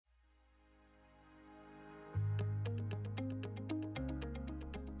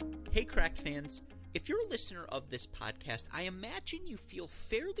Hey Cracked fans, if you're a listener of this podcast, I imagine you feel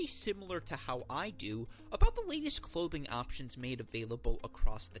fairly similar to how I do about the latest clothing options made available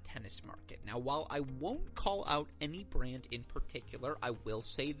across the tennis market. Now, while I won't call out any brand in particular, I will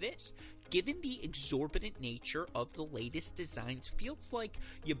say this. Given the exorbitant nature of the latest designs, feels like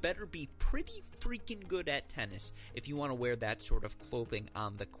you better be pretty freaking good at tennis if you want to wear that sort of clothing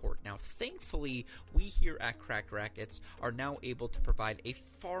on the court. Now, thankfully, we here at Cracked Rackets are now able to provide a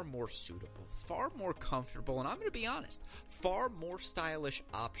far more suitable, far more comfortable, and I'm going to be honest, far more stylish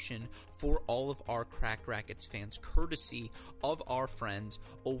option for all of our Cracked Rackets fans, courtesy of our friends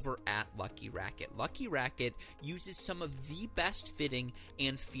over at Lucky Racket. Lucky Racket uses some of the best fitting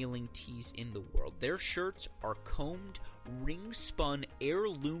and feeling tees in the world. Their shirts are combed, ring-spun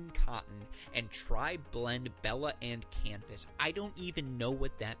heirloom cotton and tri-blend Bella and canvas. I don't even know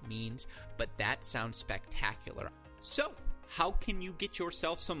what that means, but that sounds spectacular. So, how can you get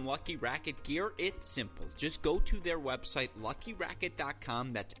yourself some Lucky Racket gear? It's simple. Just go to their website,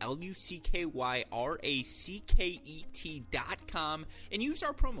 luckyracket.com. That's LUCKYRACKET.com, and use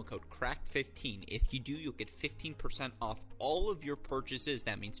our promo code CRACKED15. If you do, you'll get 15% off all of your purchases.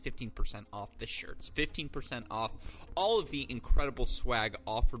 That means 15% off the shirts, 15% off all of the incredible swag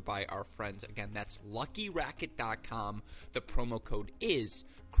offered by our friends. Again, that's luckyracket.com. The promo code is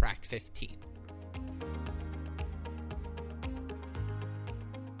CRACKED15.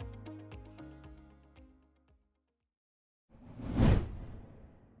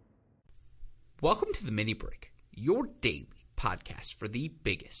 Welcome to the Mini Break, your daily podcast for the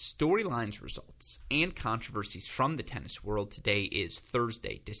biggest storylines, results, and controversies from the tennis world. Today is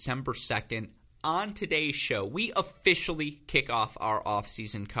Thursday, December 2nd. On today's show, we officially kick off our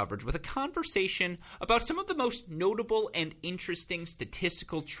off-season coverage with a conversation about some of the most notable and interesting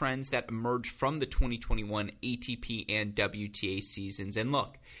statistical trends that emerged from the 2021 ATP and WTA seasons. And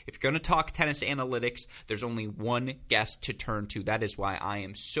look, if you're going to talk tennis analytics, there's only one guest to turn to. That is why I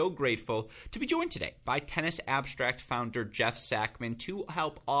am so grateful to be joined today by Tennis Abstract founder Jeff Sackmann to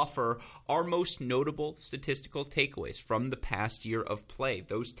help offer our most notable statistical takeaways from the past year of play.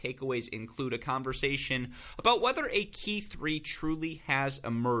 Those takeaways include a conversation about whether a key three truly has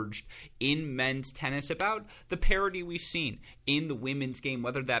emerged in men's tennis, about the parity we've seen in the women's game,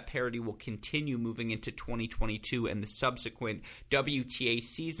 whether that parity will continue moving into 2022 and the subsequent WTA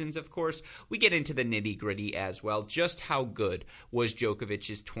seasons. Of course, we get into the nitty-gritty as well. Just how good was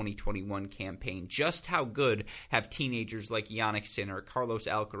Djokovic's 2021 campaign? Just how good have teenagers like Jannik Sinner, Carlos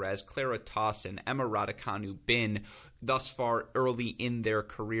Alcaraz, Clara Tauson, Emma Raducanu been thus far early in their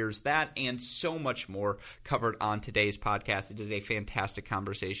careers? That and so much more covered on today's podcast. It is a fantastic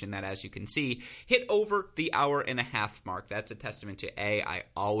conversation that, as you can see, hit over the hour and a half mark. That's a testament to A, I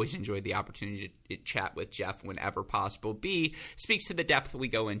always enjoy the opportunity to chat with Jeff whenever possible. B, speaks to the depth we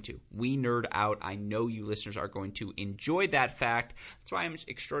go into. We nerd out. I know you listeners are going to enjoy that fact. That's why I'm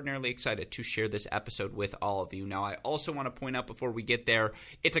extraordinarily excited to share this episode with all of you. Now, I also want to point out before we get there,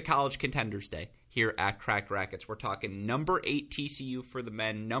 it's a College Contenders Day here at Cracked Rackets. We're talking number 8 TCU for the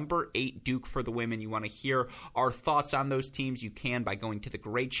men, number 8 Duke for the women. You want to hear our thoughts on those teams? You can by going to the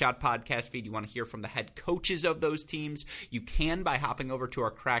Great Shot podcast feed. You want to hear from the head coaches of those teams? You can by hopping over to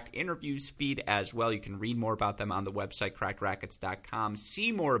our Cracked Interviews feed as well. You can read more about them on the website, crackrackets.com.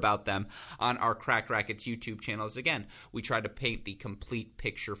 See more about them on our Cracked Rackets YouTube channels. Again, we try to paint the complete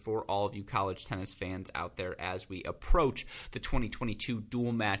picture for all of you college tennis fans out there as we approach the 2022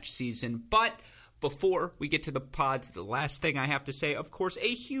 dual match season. But before we get to the pods, the last thing I have to say, of course, a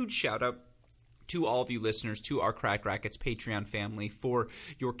huge shout out to all of you listeners, to our Cracked Rackets Patreon family for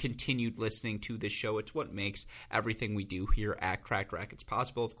your continued listening to this show. It's what makes everything we do here at Cracked Rackets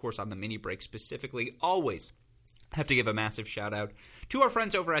possible. Of course, on the mini break specifically, always have to give a massive shout out to our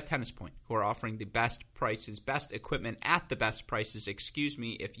friends over at Tennis Point, who are offering the best prices, best equipment at the best prices.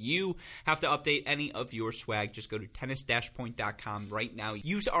 If you have to update any of your swag, just go to tennis-point.com right now.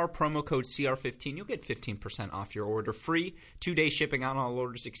 Use our promo code CR15. You'll get 15% off your order. Free 2-day shipping on all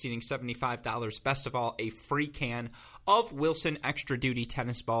orders exceeding $75. Best of all, a free can of Wilson Extra Duty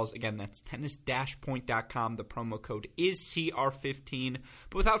tennis balls. Again, that's tennis-point.com. The promo code is CR15.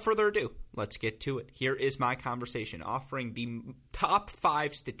 But without further ado, let's get to it. Here is my conversation offering the top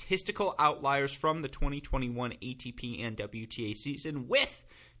 5 statistical outliers from the 2021 ATP and WTA season with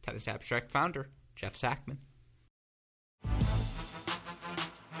Tennis Abstract founder Jeff Sackmann.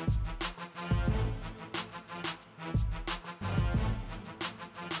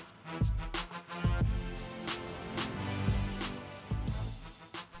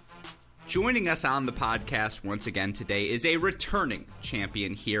 Joining us on the podcast once again today is a returning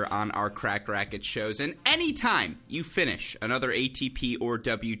champion here on our Crack Racket shows. And anytime you finish another ATP or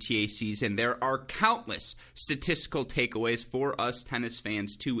WTA season, there are countless statistical takeaways for us tennis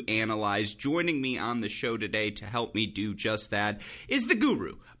fans to analyze. Joining me on the show today to help me do just that is the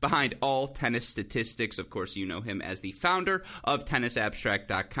guru behind all tennis statistics. Of course, you know him as the founder of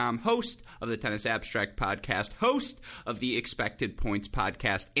TennisAbstract.com, host of the Tennis Abstract podcast, host of the Expected Points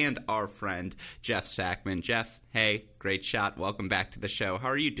podcast, and our friend Jeff Sackmann. Jeff, hey, great shot. Welcome back to the show. How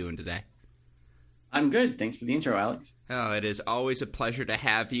are you doing today? I'm good. Thanks for the intro, Alex. Oh, it is always a pleasure to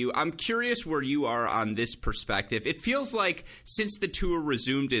have you. I'm curious where you are on this perspective. It feels like since the tour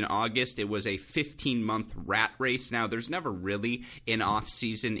resumed in August, it was a 15-month rat race. Now, there's never really an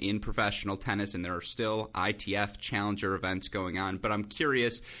off-season in professional tennis, and there are still ITF Challenger events going on. But I'm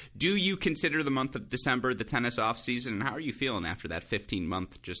curious, do you consider the month of December the tennis off-season, and how are you feeling after that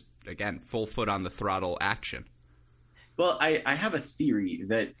 15-month, just, again, full foot on the throttle action? Well, I have a theory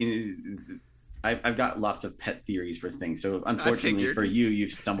that I've got lots of pet theories for things. So unfortunately for you,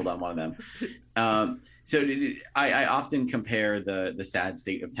 you've stumbled on one of them. I often compare the sad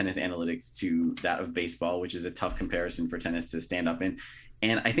state of tennis analytics to that of baseball, which is a tough comparison for tennis to stand up in.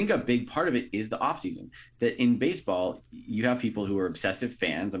 And I think a big part of it is the offseason. That in baseball, you have people who are obsessive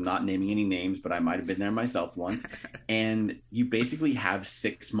fans. I'm not naming any names, but I might have been there myself once. And you basically have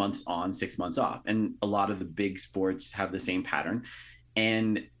 6 months on, 6 months off. And a lot of the big sports have the same pattern.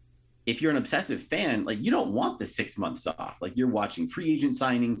 And if you're an obsessive fan, like, you don't want the 6 months off. Like, you're watching free agent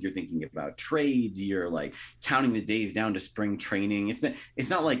signings, you're thinking about trades, you're like counting the days down to spring training. It's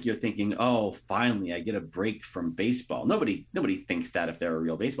not like you're thinking, oh, finally I get a break from baseball. Nobody thinks that if they're a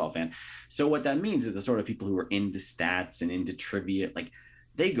real baseball fan. So what that means is the sort of people who are into stats and into trivia, like,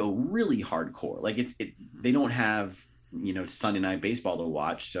 they go really hardcore. Like, they don't have, Sunday night baseball to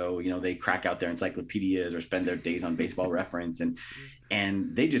watch. So, they crack out their encyclopedias or spend their days on Baseball Reference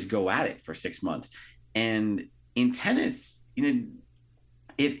and they just go at it for 6 months. And in tennis,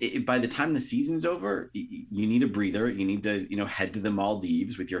 if by the time the season's over, you need a breather. You need to, head to the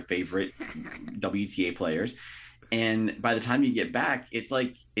Maldives with your favorite WTA players. And by the time you get back, it's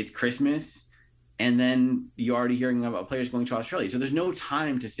like it's Christmas. And then you're already hearing about players going to Australia. So there's no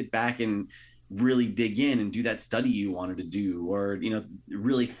time to sit back and really dig in and do that study you wanted to do, or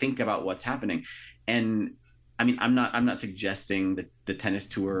really think about what's happening. And I mean, I'm not suggesting that the tennis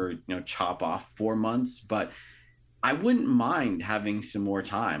tour chop off 4 months, but I wouldn't mind having some more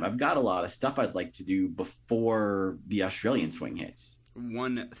time. I've got a lot of stuff I'd like to do before the Australian swing hits.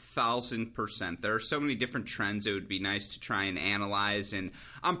 1,000%. There are so many different trends it would be nice to try and analyze, and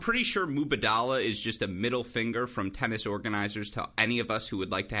I'm pretty sure Mubadala is just a middle finger from tennis organizers to any of us who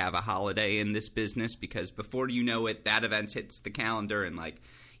would like to have a holiday in this business, because before you know it, that event hits the calendar and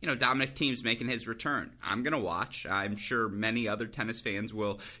Dominic Thiem's making his return. I'm going to watch. I'm sure many other tennis fans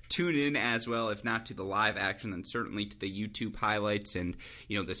will tune in as well, if not to the live action, then certainly to the YouTube highlights. And,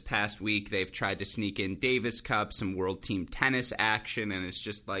 this past week they've tried to sneak in Davis Cup, some World Team Tennis action, and it's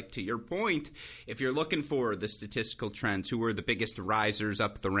just like, to your point, if you're looking for the statistical trends, who were the biggest risers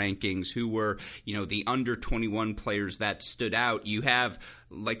up the rankings, who were, the under 21 players that stood out, you have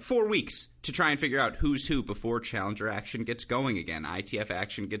like 4 weeks to try and figure out who's who before Challenger action gets going again, ITF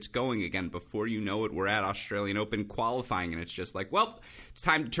action gets going again. Before you know it, we're at Australian Open qualifying, and it's just like, well, it's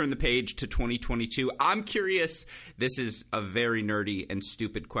time to turn the page to 2022. I'm curious. This is a very nerdy and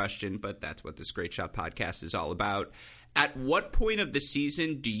stupid question, but that's what this Great Shot podcast is all about. At what point of the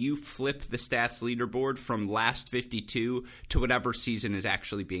season do you flip the stats leaderboard from last 52 to whatever season is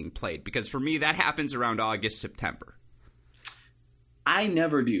actually being played? Because for me, that happens around August, September. I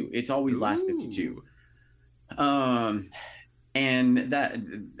never do. It's always last 52. And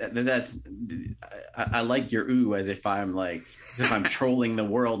that's I like your ooh as if I'm trolling the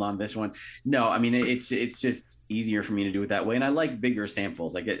world on this one. No, I mean, it's just easier for me to do it that way. And I like bigger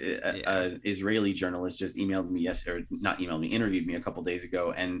samples. Like a Israeli journalist just interviewed me a couple days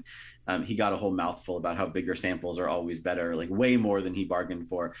ago, and he got a whole mouthful about how bigger samples are always better, like way more than he bargained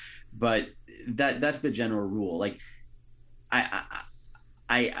for. But that's the general rule. Like,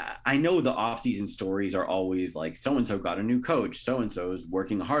 I know the off-season stories are always like, so-and-so got a new coach, so-and-so is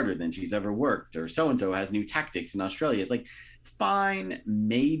working harder than she's ever worked, or so-and-so has new tactics in Australia. It's like, fine,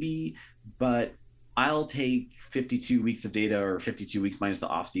 maybe, but I'll take 52 weeks of data, or 52 weeks minus the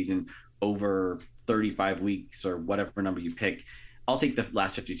off-season, over 35 weeks or whatever number you pick. I'll take the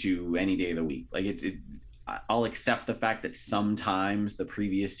last 52 any day of the week. Like, I'll accept the fact that sometimes the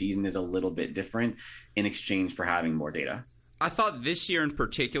previous season is a little bit different in exchange for having more data. I thought this year in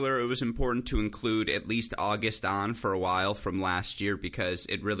particular it was important to include at least August on for a while from last year because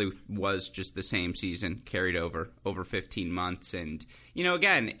it really was just the same season carried over 15 months. And,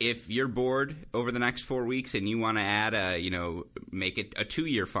 again, if you're bored over the next 4 weeks and you want to add make it a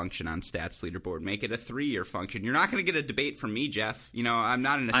 2-year function on Stats Leaderboard, make it a 3-year function, you're not going to get a debate from me, Jeff. I'm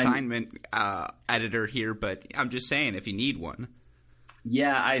not an assignment editor here, but I'm just saying if you need one.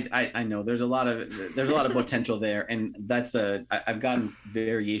 Yeah, I know there's a lot of potential there, and I've gotten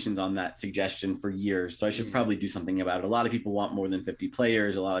variations on that suggestion for years, so I should probably do something about it. A lot of people want more than 50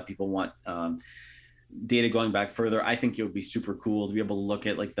 players. A lot of people want data going back further. I think it would be super cool to be able to look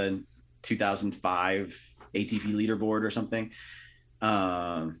at like the 2005 ATP leaderboard or something.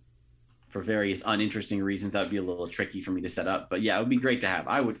 For various uninteresting reasons, that would be a little tricky for me to set up. But yeah, it would be great to have.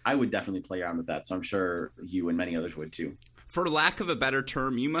 I would definitely play around with that. So I'm sure you and many others would too. For lack of a better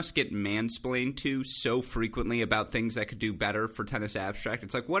term, you must get mansplained to so frequently about things that could do better for Tennis Abstract.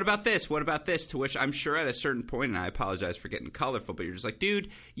 It's like, what about this? What about this? To which I'm sure at a certain point, and I apologize for getting colorful, but you're just like, dude,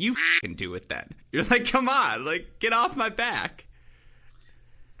 you can do it then. You're like, come on, like, get off my back.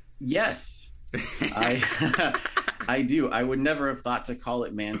 Yes, I do. I would never have thought to call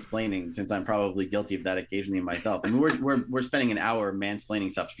it mansplaining, since I'm probably guilty of that occasionally myself. I mean, we're spending an hour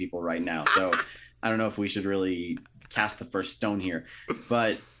mansplaining stuff to people right now, so I don't know if we should really cast the first stone here,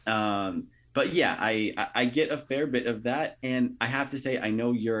 but yeah, I get a fair bit of that, and I have to say, I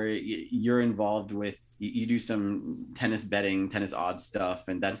know you're involved with, you do some tennis betting, tennis odds stuff,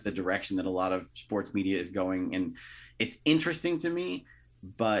 and that's the direction that a lot of sports media is going, and it's interesting to me,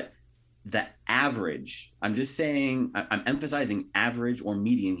 but the average, I'm just saying, I'm emphasizing average or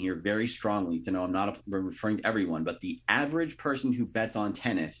median here very strongly to know I'm not referring to everyone, but the average person who bets on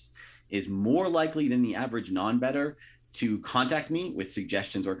tennis is more likely than the average non-bettor to contact me with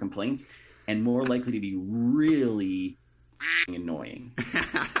suggestions or complaints, and more likely to be really annoying.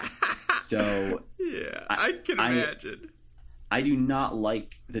 So yeah, I can imagine. I do not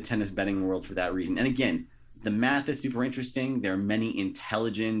like the tennis betting world for that reason. And again, the math is super interesting. There are many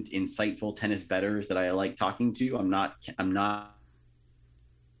intelligent, insightful tennis bettors that I like talking to. I'm not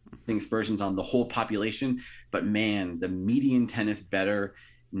aspersions on the whole population, but man, the median tennis bettor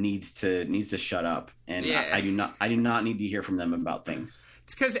needs to shut up, and yeah. I do not need to hear from them about things.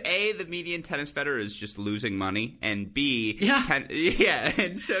 It's because A, the median tennis bettor is just losing money, and B,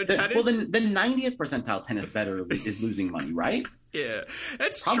 and so tennis. Well, then the 90th percentile tennis bettor is losing money, right? Yeah,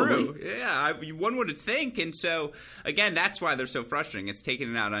 that's Probably. True. Yeah, one would think. And so, again, that's why they're so frustrating. It's taking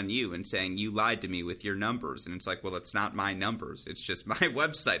it out on you and saying, you lied to me with your numbers. And it's like, well, it's not my numbers. It's just my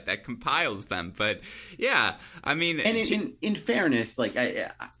website that compiles them. But, yeah, I mean. And in fairness, like,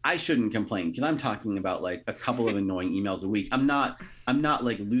 I shouldn't complain, because I'm talking about, like, a couple of annoying emails a week. I'm not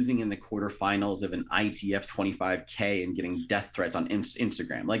like losing in the quarterfinals of an ITF 25K and getting death threats on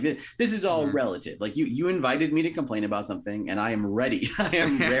Instagram. Like, this is all relative. Like, you invited me to complain about something, and I am ready. I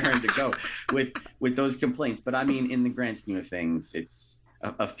am raring to go with those complaints. But I mean, in the grand scheme of things, it's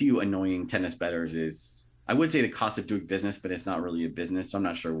a few annoying tennis bettors is, I would say, the cost of doing business, but it's not really a business, so I'm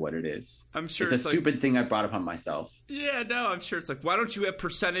not sure what it is. I'm sure it's a stupid thing I brought upon myself. Yeah, no, I'm sure it's like, why don't you have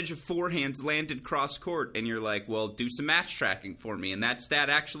percentage of forehands landed cross court? And you're like, well, do some match tracking for me, and that stat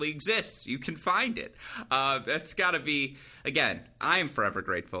actually exists. You can find it. That's got to be, again, I am forever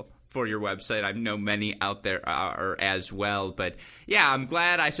grateful for your website. I know many out there are as well. But yeah, I'm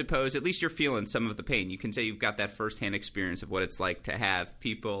glad, I suppose, at least you're feeling some of the pain. You can say you've got that firsthand experience of what it's like to have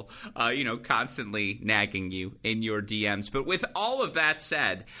people, constantly nagging you in your DMs. But with all of that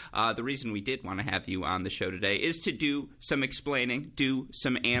said, the reason we did want to have you on the show today is to do some explaining, do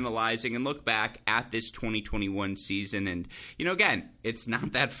some analyzing, and look back at this 2021 season. And, again, it's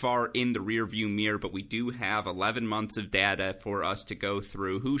not that far in the rearview mirror, but we do have 11 months of data for us to go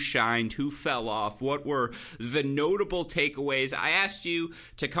through. Who shined, who fell off, what were the notable takeaways. I asked you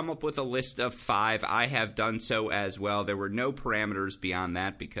to come up with a list of 5. I have done so as well. There were no parameters beyond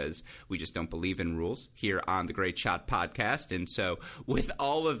that because we just don't believe in rules here on the Great Shot Podcast. And so with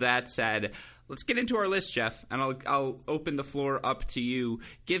all of that said, let's get into our list, Jeff, and I'll open the floor up to you.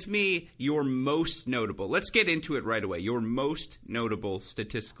 Give me your most notable. Let's get into it right away. Your most notable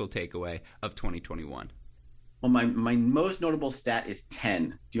statistical takeaway of 2021. Well, my most notable stat is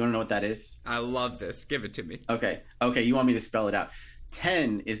 10. Do you want to know what that is? I love this. Give it to me. Okay. You want me to spell it out.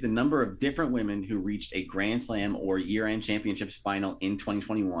 10 is the number of different women who reached a Grand Slam or year-end championships final in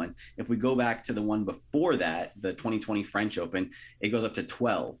 2021. If we go back to the one before that, the 2020 French Open, it goes up to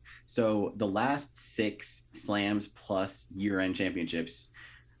 12. So the last 6 slams plus year-end championships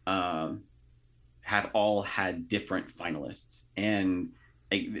have all had different finalists. And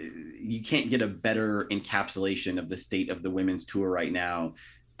like, you can't get a better encapsulation of the state of the women's tour right now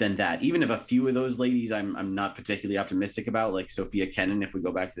than that. Even if a few of those ladies I'm not particularly optimistic about, like Sophia Kenin, if we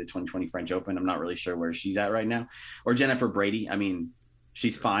go back to the 2020 French Open, I'm not really sure where she's at right now. Or Jennifer Brady. I mean,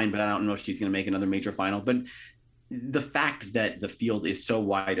 she's fine, but I don't know if she's going to make another major final. But the fact that the field is so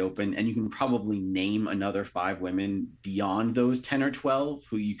wide open, and you can probably name another 5 women beyond those 10 or 12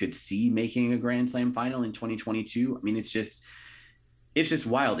 who you could see making a Grand Slam final in 2022. I mean, it's just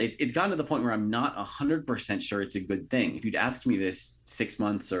wild. It's gotten to the point where I'm not 100% sure it's a good thing. If you'd asked me this 6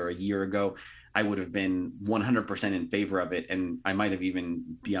 months or a year ago, I would have been 100% in favor of it. And I might have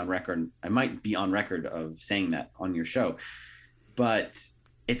even be on record. I might be on record of saying that on your show. But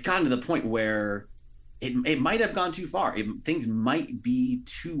it's gotten to the point where it might have gone too far. Things might be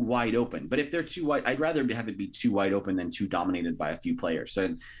too wide open. But if they're too wide, I'd rather have it be too wide open than too dominated by a few players.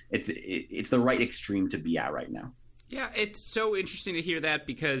 So it's the right extreme to be at right now. Yeah, it's so interesting to hear that,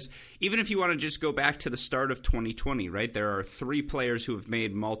 because even if you want to just go back to the start of 2020, right, there are 3 players who have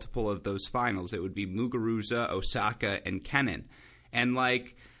made multiple of those finals. It would be Muguruza, Osaka, and Kenin. And,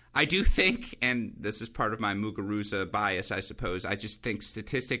 like, I do think, and this is part of my Muguruza bias, I suppose, I just think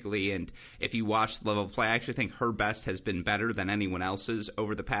statistically, and if you watch the level of play, I actually think her best has been better than anyone else's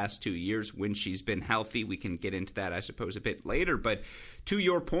over the past 2 years when she's been healthy. We can get into that, I suppose, a bit later. But to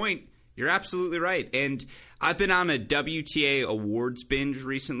your point, you're absolutely right. And I've been on a WTA awards binge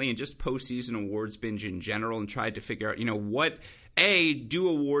recently, and just postseason awards binge in general, and tried to figure out, what, A, do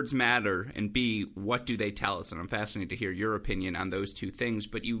awards matter, and B, what do they tell us? And I'm fascinated to hear your opinion on those two things.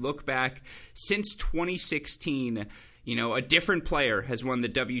 But you look back, since 2016, a different player has won the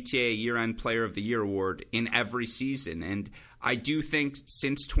WTA Year-End Player of the Year award in every season. And I do think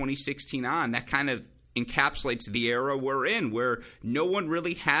since 2016 on, that kind of encapsulates the era we're in, where no one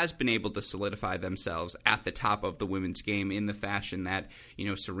really has been able to solidify themselves at the top of the women's game in the fashion that,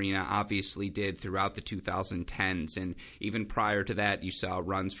 Serena obviously did throughout the 2010s. And even prior to that, you saw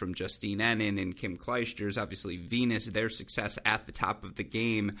runs from Justine Henin and Kim Clijsters, obviously Venus, their success at the top of the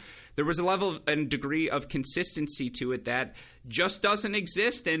game. There was a level and degree of consistency to it that just doesn't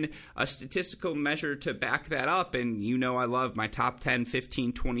exist, and a statistical measure to back that up. And I love my top 10,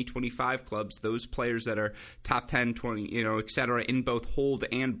 15, 20, 25 clubs, those players that are top 10, 20, et cetera, in both hold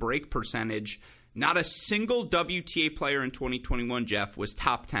and break percentage. Not a single WTA player in 2021, Jeff, was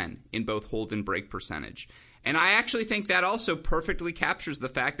top 10 in both hold and break percentage. And I actually think that also perfectly captures the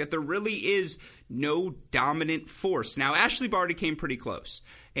fact that there really is no dominant force. Now, Ashley Barty came pretty close,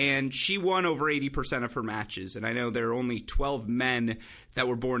 and she won over 80% of her matches. And I know there are only 12 men that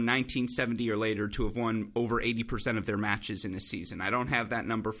were born 1970 or later to have won over 80% of their matches in a season. I don't have that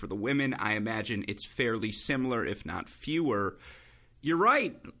number for the women. I imagine it's fairly similar, if not fewer. You're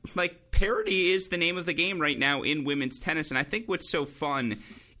right. Like, parity is the name of the game right now in women's tennis. And I think what's so fun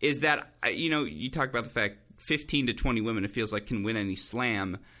is that, you talk about the fact 15 to 20 women, it feels like, can win any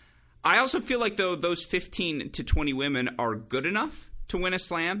slam. I also feel like, though, those 15 to 20 women are good enough to win a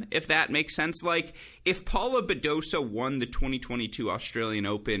slam, if that makes sense. Like, if Paula Badosa won the 2022 Australian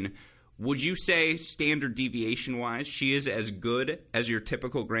Open, would you say, standard deviation-wise, she is as good as your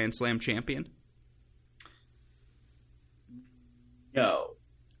typical Grand Slam champion? No.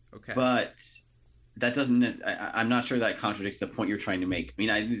 Okay. But that doesn't – I'm not sure that contradicts the point you're trying to make. I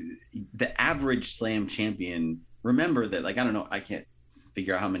mean, the average slam champion – remember that, like, I don't know, I can't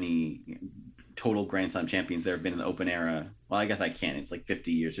figure out how many total Grand Slam champions there have been in the Open era. Well, I guess I can. It's like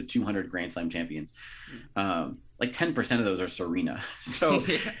 50 years, so 200 Grand Slam champions. Like 10% of those are Serena. So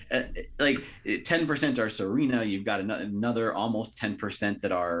like 10% are Serena. You've got another almost 10%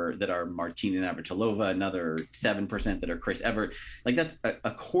 that are Martina Navratilova, another 7% that are Chris Evert. Like, that's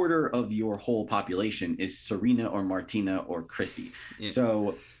a quarter of your whole population is Serena or Martina or Chrissy. Yeah.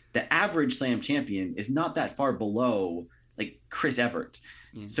 So the average slam champion is not that far below like Chris Evert.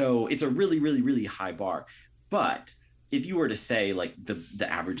 Yeah. So it's a really, really, really high bar. But if you were to say like the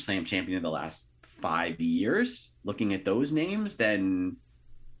average slam champion of the last 5 years, looking at those names, then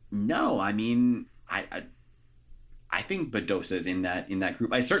no. I mean, I think Badosa is in that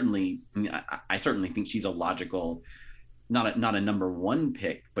group. I certainly think she's a logical, not a number one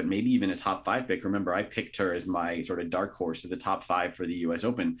pick, but maybe even a top 5 pick. Remember, I picked her as my sort of dark horse to the top 5 for the U.S.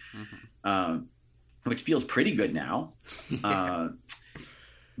 Open, which feels pretty good now.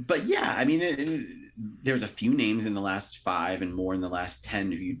 But yeah, I mean, there's a few names in the last 5 and more in the last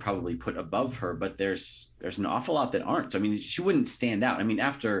 10 who you'd probably put above her, but there's an awful lot that aren't. So, I mean, she wouldn't stand out. I mean,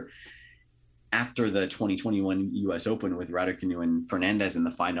 after the 2021 U.S. Open with Raducanu and Fernandez in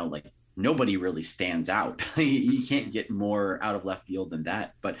the final, like, nobody really stands out. You can't get more out of left field than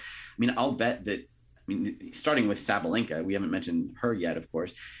that. But I mean, I'll bet that mean, starting with Sabalenka, we haven't mentioned her yet, of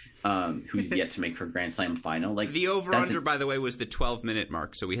course, who's yet to make her Grand Slam final. Like the over-under, by the way, was the 12-minute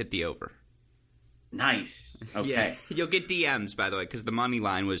mark, so we hit the over. Nice. Okay. Yeah. You'll get DMs, by the way, because the money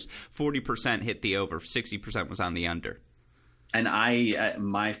line was 40% hit the over, 60% was on the under. And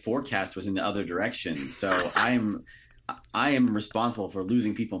my forecast was in the other direction, so I am responsible for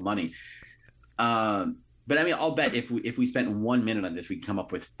losing people money. But I mean, I'll bet if we spent 1 minute on this, we can come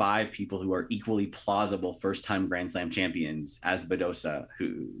up with 5 people who are equally plausible first-time Grand Slam champions as Badosa,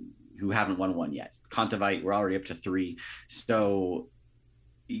 who haven't won one yet. Kontaveit, we're already up to 3. So,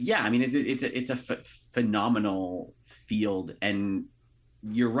 yeah, I mean, it's a phenomenal field, and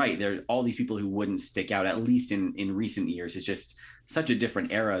you're right. There are all these people who wouldn't stick out, at least in recent years. It's just such a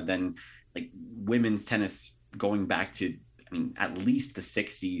different era than like women's tennis going back to, I mean, at least the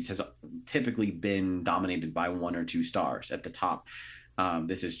 60s has typically been dominated by 1 or 2 stars at the top.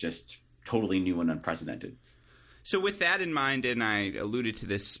 This is just totally new and unprecedented. So with that in mind, and I alluded to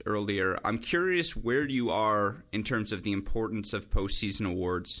this earlier, I'm curious where you are in terms of the importance of postseason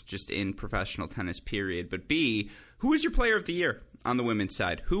awards just in professional tennis, period. But B, who is your player of the year on the women's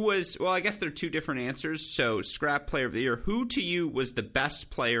side? Who was, well, I guess there are 2 different answers. So scrap player of the year. Who to you was the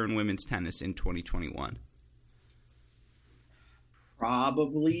best player in women's tennis in 2021?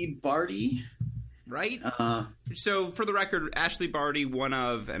 Probably Barty. Right? So, for the record, Ashley Barty, one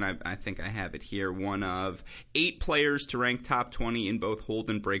of, and I think I have it here, one of 8 players to rank top 20 in both hold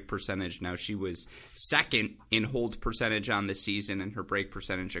and break percentage. Now, she was second in hold percentage on the season, and her break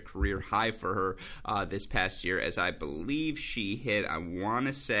percentage a career high for her this past year, as I believe she hit, I want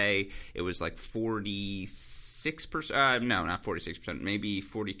to say it was like 46%, no, not 46%, maybe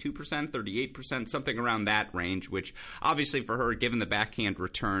 42%, 38%, something around that range, which obviously for her, given the backhand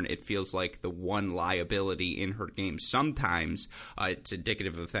return, it feels like the one liability in her game. Sometimes it's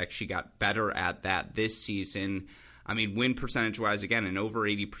indicative of the fact she got better at that this season. I mean, win percentage-wise, again, an over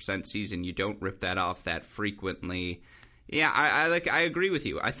 80% season, you don't rip that off that frequently. Yeah, I agree with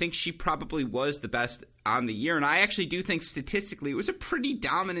you. I think she probably was the best on the year, and I actually do think statistically it was a pretty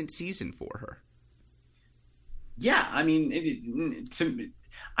dominant season for her. Yeah, I mean,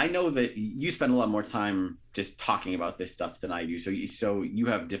 I know that you spend a lot more time just talking about this stuff than I do, so you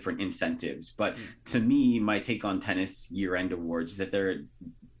have different incentives. But to me, my take on tennis year-end awards is that they're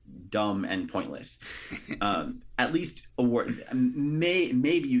dumb and pointless. At least award,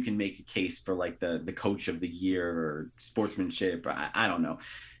 maybe you can make a case for like the coach of the year or sportsmanship. I don't know.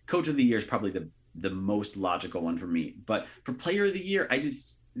 Coach of the year is probably the most logical one for me. But for player of the year,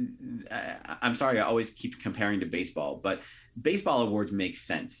 I'm sorry, I always keep comparing to baseball, but baseball awards make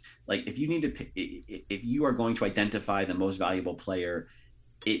sense. Like if you are going to identify the most valuable player,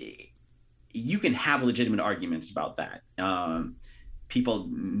 you can have legitimate arguments about that. People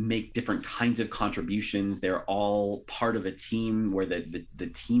make different kinds of contributions. They're all part of a team where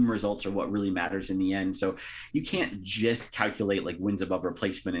the team results are what really matters in the end. So you can't just calculate like wins above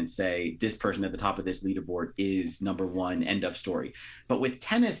replacement and say this person at the top of this leaderboard is number 1, end of story. But with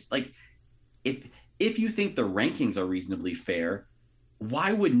tennis, like if you think the rankings are reasonably fair,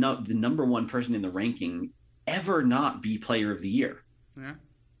 why would not the number 1 person in the ranking ever not be player of the year? Yeah.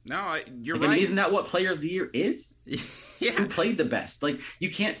 No, you're right. I mean, isn't that what player of the year is? Yeah. Who played the best? Like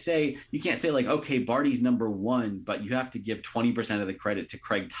you can't say like, okay, Barty's number 1, but you have to give 20% of the credit to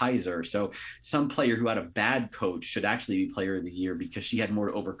Craig Tyser. So some player who had a bad coach should actually be player of the year because she had more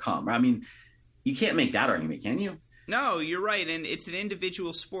to overcome. I mean, you can't make that argument, can you? No, you're right. And it's an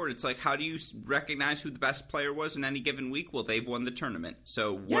individual sport. It's like, how do you recognize who the best player was in any given week? Well, they've won the tournament.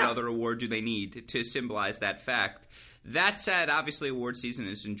 So what other award do they need to symbolize that fact? That said, obviously award season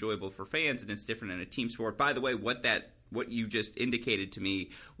is enjoyable for fans, and it's different in a team sport. By the way, what you just indicated to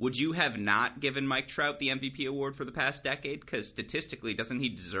me, would you have not given Mike Trout the MVP award for the past decade? Because statistically, doesn't he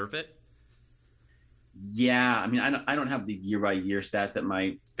deserve it? Yeah, I mean, I don't have the year-by-year stats at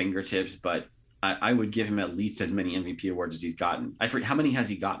my fingertips, but I would give him at least as many MVP awards as he's gotten. I forget, how many has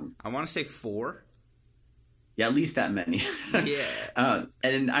he gotten? I want to say 4. Yeah, at least that many. Yeah.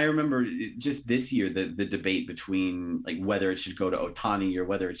 And I remember just this year, the debate between like whether it should go to Ohtani or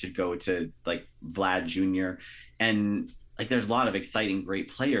whether it should go to like Vlad Jr. And like there's a lot of exciting,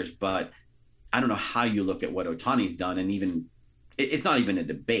 great players, but I don't know how you look at what Ohtani's done. And even it's not even a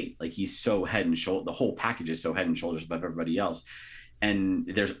debate. Like he's so head and shoulder, the whole package is so head and shoulders above everybody else.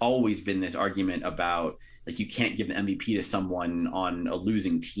 And there's always been this argument about like you can't give an MVP to someone on a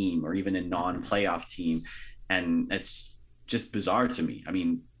losing team or even a non-playoff team. And it's just bizarre to me. I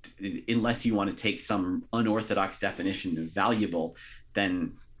mean, unless you want to take some unorthodox definition of valuable,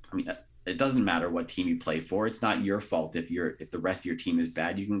 then I mean, it doesn't matter what team you play for. It's not your fault if the rest of your team is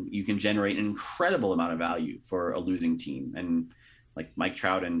bad. You can generate an incredible amount of value for a losing team, and like Mike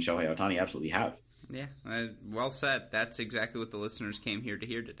Trout and Shohei Ohtani absolutely have. Yeah, well said. That's exactly what the listeners came here to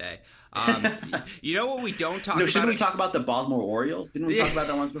hear today. You know what we don't talk about? Shouldn't we talk about the Baltimore Orioles? Didn't we talk about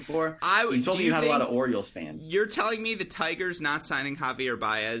that once before? You told me you had a lot of Orioles fans. You're telling me the Tigers not signing Javier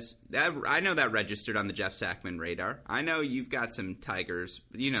Baez? I know that registered on the Jeff Sackmann radar. I know you've got some Tigers.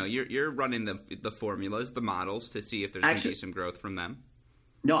 You know, you're running the formulas, the models to see if there's going to be some growth from them.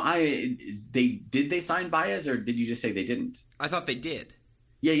 No, did they sign Baez, or did you just say they didn't? I thought they did.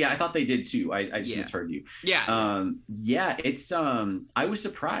 Yeah, I thought they did too. I just misheard you. Yeah. It's I was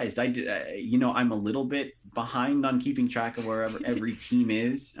surprised. I'm a little bit behind on keeping track of wherever every team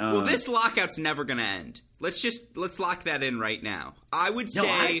is. Well, this lockout's never going to end. Let's lock that in right now. I would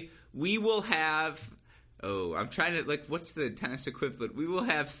say we will have. Oh, I'm trying to what's the tennis equivalent? We will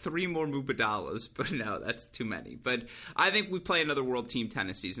have 3 more Mubadalas, but no, that's too many. But I think we play another World Team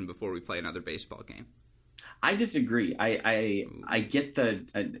Tennis season before we play another baseball game. I disagree. I get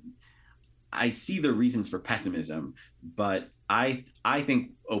I see the reasons for pessimism, but I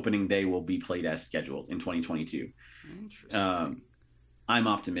think opening day will be played as scheduled in 2022. Interesting. I'm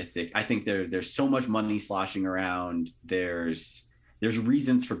optimistic. I think there's so much money sloshing around. There's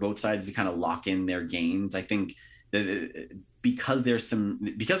reasons for both sides to kind of lock in their gains. I think that because there's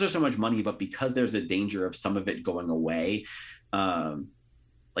so much money, but because there's a danger of some of it going away,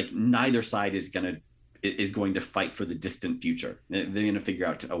 neither side is going to fight for the distant future. They're going to figure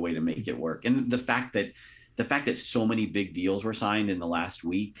out a way to make it work. And the fact that so many big deals were signed in the last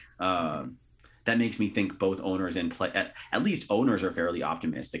week, that makes me think both owners and at least owners are fairly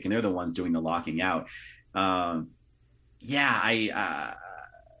optimistic, and they're the ones doing the locking out.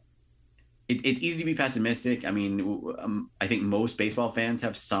 It's easy to be pessimistic. I mean, I think most baseball fans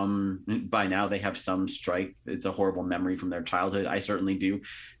have by now they have some strike. It's a horrible memory from their childhood. I certainly do.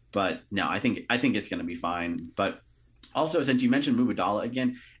 But no, I think it's going to be fine. But also, since you mentioned Mubadala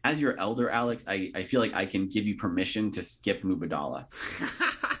again, as your elder, Alex, I feel like I can give you permission to skip Mubadala.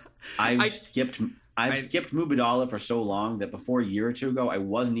 I've skipped Mubadala for so long that before a year or two ago, I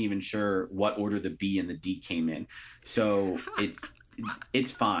wasn't even sure what order the B and the D came in. So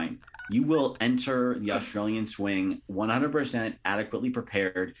it's fine. You will enter the Australian swing 100% adequately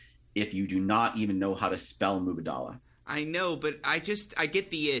prepared if you do not even know how to spell Mubadala. I know, but I get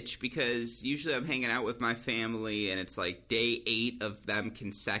the itch because usually I'm hanging out with my family and it's like day 8 of them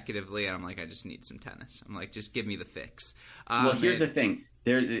consecutively, and I'm like, I just need some tennis. I'm like, just give me the fix. Well, here's the thing.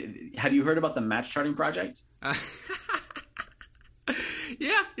 Have you heard about the match charting project?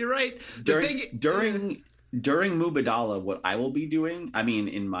 Yeah, you're right. During Mubadala, what I will be doing, I mean,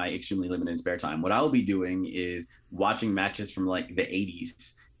 in my extremely limited spare time, what I will be doing is watching matches from like the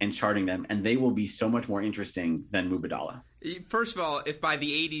 80s and charting them, and they will be so much more interesting than Mubadala. First of all, if by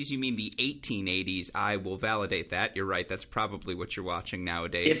the 80s you mean the 1880s, I will validate that. You're right. That's probably what you're watching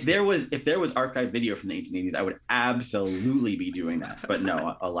nowadays. If there was archived video from the 1880s, I would absolutely be doing that. But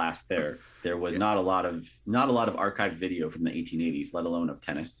no, alas, there was not a lot of archived video from the 1880s, let alone of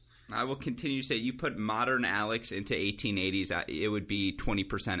tennis. I will continue to say, you put modern Alex into 1880s, it would be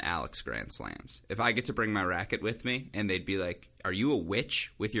 20% Alex Grand Slams. If I get to bring my racket with me, and they'd be like, are you a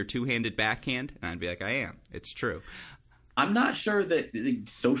witch with your two-handed backhand? And I'd be like, I am. It's true. I'm not sure that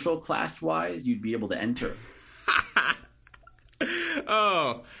social class-wise you'd be able to enter.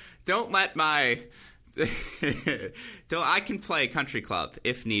 Oh, don't let my... I can play country club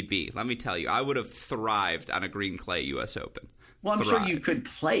if need be. Let me tell you, I would have thrived on a green clay U.S. Open. Well, I'm sure you could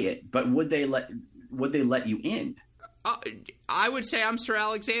play it, but would they let you in? I would say I'm Sir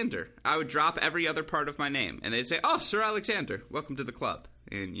Alexander. I would drop every other part of my name, and they'd say, "Oh, Sir Alexander, welcome to the club."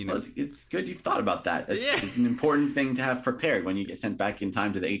 And well, it's good you've thought about that. It's an important thing to have prepared when you get sent back in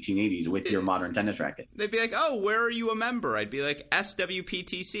time to the 1880s with your modern tennis racket. They'd be like, "Oh, where are you a member?" I'd be like,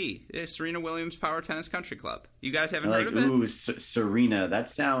 "SWPTC, Serena Williams Power Tennis Country Club." You guys haven't heard of it? Ooh, Serena.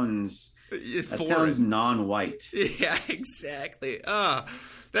 That sounds non-white. Yeah, exactly.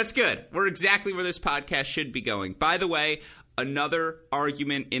 That's good. We're exactly where this podcast should be going. By the way, another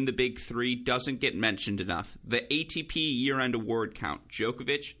argument in the big three doesn't get mentioned enough. The ATP year-end award count.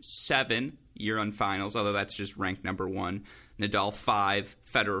 Djokovic, 7 year-end finals, although that's just ranked number 1. Nadal, 5.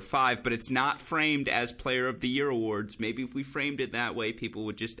 Federer, 5. But it's not framed as Player of the Year awards. Maybe if we framed it that way, people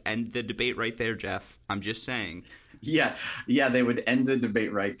would just end the debate right there, Jeff. I'm just saying. Yeah, they would end the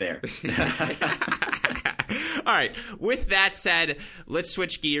debate right there. All right. With that said, let's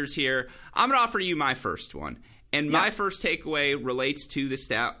switch gears here. I'm going to offer you my first one. And my first takeaway relates to the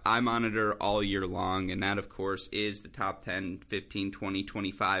stat I monitor all year long, and that, of course, is the top 10, 15, 20,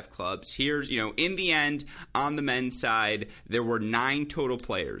 25 clubs. Here's, in the end, on the men's side, there were 9 total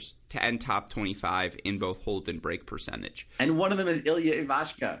players to end top 25 in both hold and break percentage. And one of them is Ilya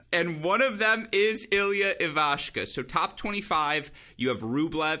Ivashka. So top 25, you have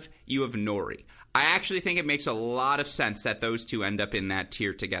Rublev, you have Norrie. I actually think it makes a lot of sense that those two end up in that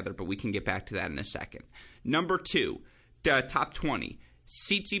tier together, but we can get back to that in a second. Number 2, top 20,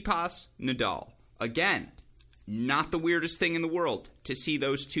 Tsitsipas, Nadal. Again, not the weirdest thing in the world to see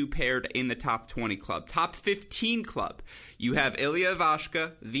those two paired in the top 20 club. Top 15 club, you have Ilya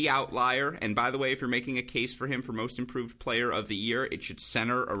Ivashka, the outlier. And by the way, if you're making a case for him for most improved player of the year, it should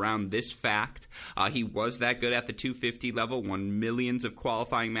center around this fact. He was that good at the 250 level, won millions of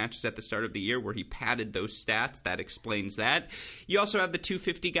qualifying matches at the start of the year where he padded those stats. That explains that. You also have the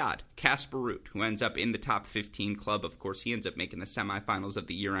 250 god, Casper Ruud, who ends up in the top 15 club. Of course, he ends up making the semifinals of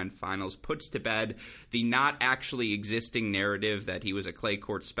the year-end finals, puts to bed the not actually existing narrative that he was a clay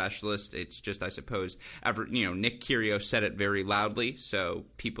court specialist. It's just, I suppose, Nick Kyrgios said it very loudly, so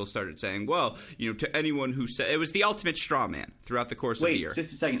people started saying, well, to anyone who said it was the ultimate straw man throughout the course of the year. Wait,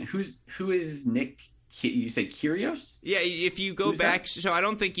 just a second. Who is Nick? You say Kyrgios? Yeah, if you go back, so I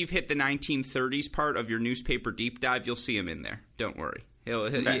don't think you've hit the 1930s part of your newspaper deep dive. You'll see him in there. Don't worry.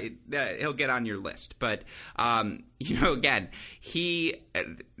 He'll get on your list. But, again,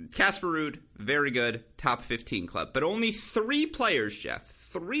 Casper Ruud, very good, top 15 club. But only 3 players, Jeff,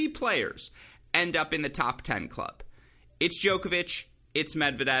 3 players end up in the top 10 club. It's Djokovic, it's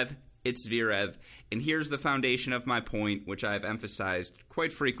Medvedev, it's Zverev. And here's the foundation of my point, which I've emphasized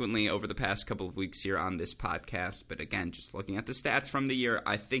quite frequently over the past couple of weeks here on this podcast. But again, just looking at the stats from the year,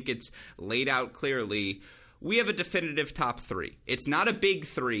 I think it's laid out clearly. We have a definitive top 3. It's not a big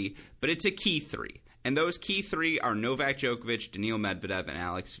 3, but it's a key 3. And those key 3 are Novak Djokovic, Daniil Medvedev, and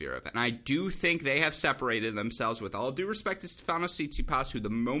Alex Zverev. And I do think they have separated themselves, with all due respect to Stefanos Tsitsipas, who the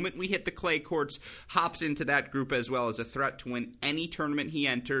moment we hit the clay courts hops into that group as well as a threat to win any tournament he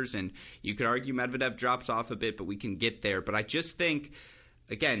enters. And you could argue Medvedev drops off a bit, but we can get there. But I just think,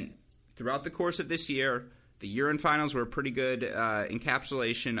 again, throughout the course of this year, the year-end finals were a pretty good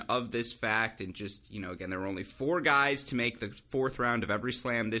encapsulation of this fact. And just, again, there were only 4 guys to make the 4th round of every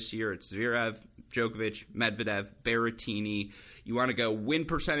slam this year. It's Zverev, Djokovic, Medvedev, Berrettini. You want to go win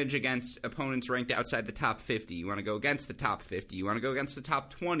percentage against opponents ranked outside the top 50. You want to go against the top 50. You want to go against the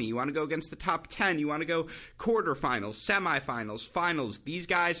top 20. You want to go against the top 10. You want to go quarterfinals, semifinals, finals. These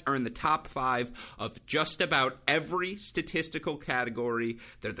guys are in the top 5 of just about every statistical category.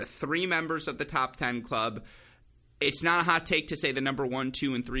 They're the 3 members of the top 10 club. It's not a hot take to say the number 1,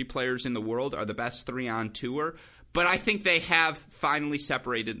 2, and 3 players in the world are the best 3 on tour. But I think they have finally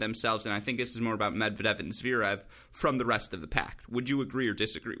separated themselves, and I think this is more about Medvedev and Zverev from the rest of the pack. Would you agree or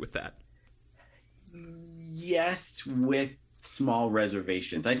disagree with that? Yes, with small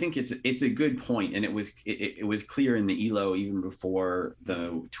reservations. I think it's a good point, and it was clear in the ELO even before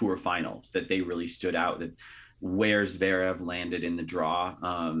the tour finals that they really stood out. That where Zverev landed in the draw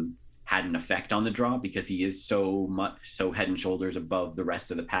had an effect on the draw because he is so head and shoulders above the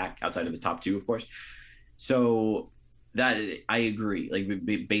rest of the pack outside of the top 2, of course. So that I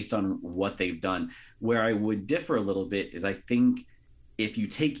agree, based on what they've done. Where I would differ a little bit is I think if you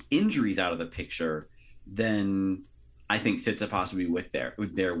take injuries out of the picture, then I think Tsitsipas would be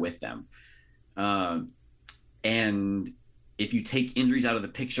there with them. And if you take injuries out of the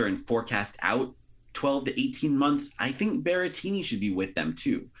picture and forecast out 12 to 18 months, I think Berrettini should be with them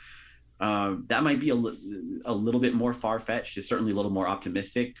too. That might be a little bit more far-fetched. It's certainly a little more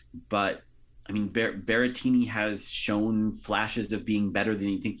optimistic, but I mean, Berrettini has shown flashes of being better than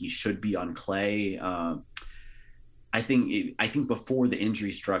you think he should be on clay. I think before the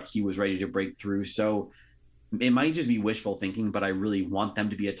injury struck, he was ready to break through. So it might just be wishful thinking, but I really want them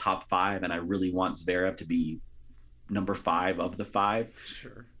to be a top 5, and I really want Zverev to be number 5 of the 5.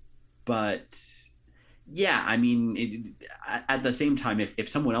 Sure. But yeah, I mean, at the same time, if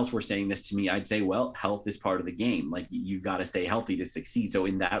someone else were saying this to me, I'd say, well, health is part of the game. Like, you got to stay healthy to succeed. So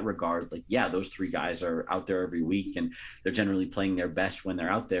in that regard, yeah, those 3 guys are out there every week, and they're generally playing their best when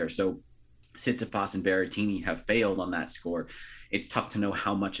they're out there. So Tsitsipas and Berrettini have failed on that score. It's tough to know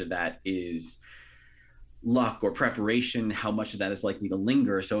how much of that is luck or preparation, how much of that is likely to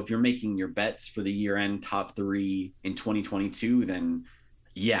linger. So if you're making your bets for the year-end top 3 in 2022, then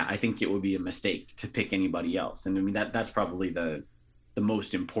yeah, I think it would be a mistake to pick anybody else. And I mean, that's probably the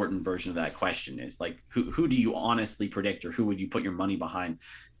most important version of that question is who do you honestly predict, or who would you put your money behind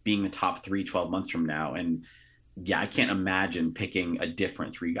being the top 3 12 months from now? And yeah, I can't imagine picking a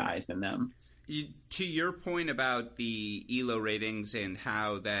different 3 guys than them. To your point about the ELO ratings and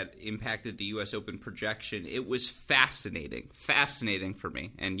how that impacted the U.S. Open projection, it was fascinating for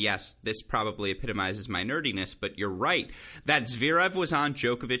me. And yes, this probably epitomizes my nerdiness, but you're right. That Zverev was on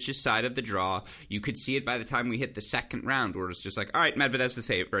Djokovic's side of the draw. You could see it by the time we hit the second round, where it's just like, all right, Medvedev's the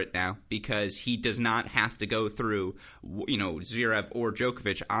favorite now because he does not have to go through, Zverev or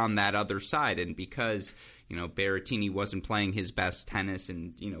Djokovic on that other side. And because, Berrettini wasn't playing his best tennis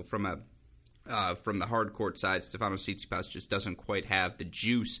and, from the hard court side, Stefanos Tsitsipas just doesn't quite have the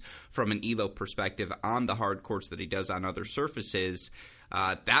juice from an ELO perspective on the hard courts that he does on other surfaces.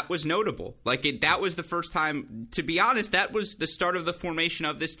 That was notable. That was the first time, to be honest, that was the start of the formation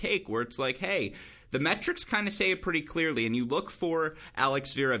of this take where it's like, hey, the metrics kind of say it pretty clearly, and you look for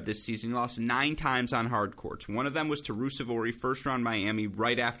Alex Zverev this season. He lost 9 times on hard courts. One of them was to Ruusuvuori, first round Miami,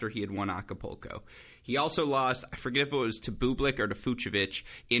 right after he had won Acapulco. He also lost, I forget if it was to Bublik or to Fucsovics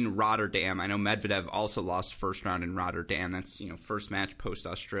in Rotterdam. I know Medvedev also lost first round in Rotterdam. That's, first match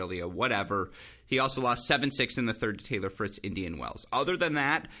post-Australia, whatever. He also lost 7-6 in the third to Taylor Fritz, Indian Wells. Other than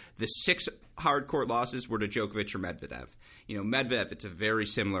that, the 6 hard court losses were to Djokovic or Medvedev. Medvedev, it's a very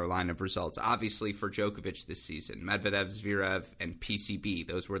similar line of results. Obviously, for Djokovic this season, Medvedev, Zverev, and PCB,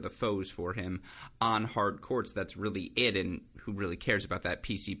 those were the foes for him on hard courts. That's really it, and who really cares about that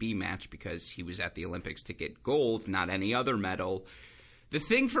PCB match because he was at the Olympics to get gold, not any other medal. The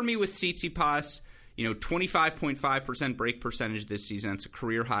thing for me with Tsitsipas, 25.5% break percentage this season. It's a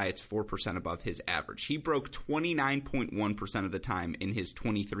career high. It's 4% above his average. He broke 29.1% of the time in his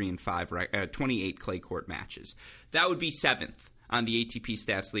 28 clay court matches. That would be 7th on the ATP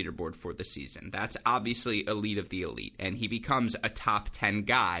stats leaderboard for the season. That's obviously elite of the elite, and he becomes a top 10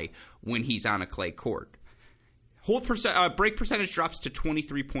 guy when he's on a clay court. Break percentage drops to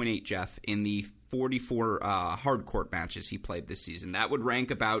 23.8, Jeff, in the 44 hard court matches he played this season. That would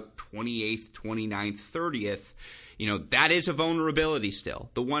rank about 28th, 29th, 30th. That is a vulnerability still.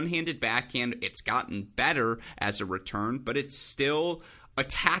 The one-handed backhand, it's gotten better as a return, but it's still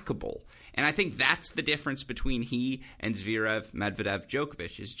attackable. And I think that's the difference between he and Zverev, Medvedev,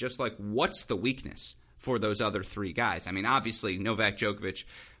 Djokovic, is just like, what's the weakness for those other 3 guys? I mean, obviously, Novak Djokovic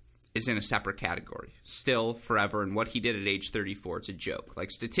is in a separate category still forever, and what he did at age 34, it's a joke.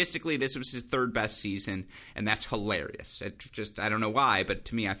 Statistically, this was his 3rd best season, and that's hilarious. I don't know why, but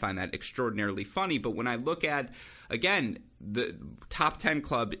to me, I find that extraordinarily funny. But when I look at, again, the top 10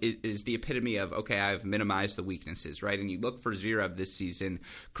 club is the epitome of, okay, I've minimized the weaknesses, right? And you look for Zverev this season,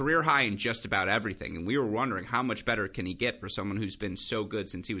 career high in just about everything. And we were wondering how much better can he get for someone who's been so good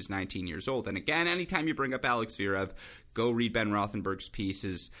since he was 19 years old. And again, anytime you bring up Alex Zverev, go read Ben Rothenberg's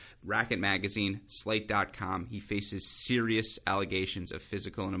pieces, Racket Magazine, Slate.com. He faces serious allegations of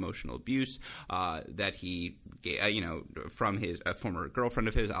physical and emotional abuse that he, from his former girlfriend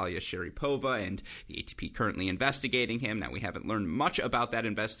of his, Alia Sharipova, and the ATP currently investigating him. Now, we haven't learned much about that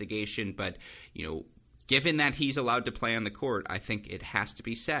investigation, but, given that he's allowed to play on the court, I think it has to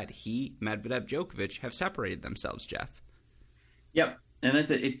be said. He, Medvedev, Djokovic have separated themselves, Jeff. Yep. And that's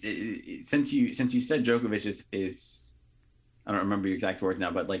it. Since you said Djokovic is I don't remember your exact words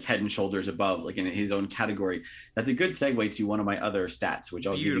now, but head and shoulders above, in his own category. That's a good segue to one of my other stats, which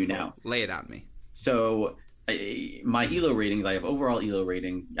I'll give you now. Lay it on me. So my ELO ratings, I have overall ELO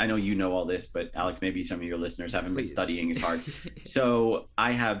ratings. I know you know all this, but Alex, maybe some of your listeners haven't been studying as hard. So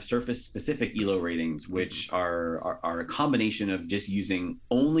I have surface-specific ELO ratings, which are a combination of just using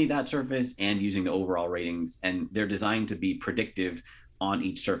only that surface and using the overall ratings, and they're designed to be predictive on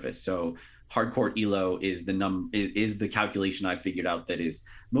each surface. So hard court ELO is the calculation I figured out that is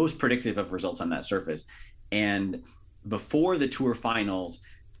most predictive of results on that surface. And before the tour finals,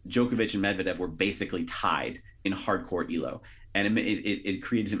 Djokovic and Medvedev were basically tied in hard court ELO. And it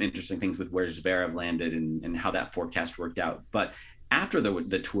created some interesting things with where Zverev landed and how that forecast worked out. But after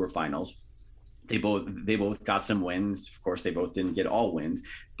the tour finals, they both got some wins. Of course, they both didn't get all wins,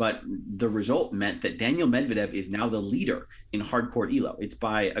 but the result meant that Daniel Medvedev is now the leader in hard court ELO. It's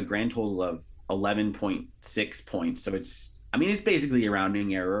by a grand total of 11.6 points. So it's basically a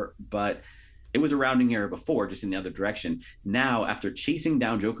rounding error, but it was a rounding error before, just in the other direction. Now, after chasing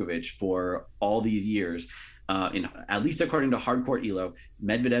down Djokovic for all these years, at least according to hard court ELO,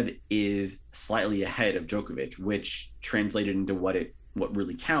 Medvedev is slightly ahead of Djokovic, which translated into what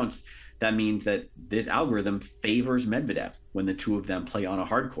really counts. That means that this algorithm favors Medvedev when the two of them play on a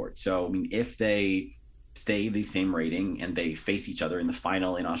hard court. So, if they stay the same rating and they face each other in the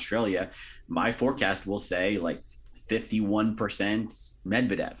final in Australia, my forecast will say 51%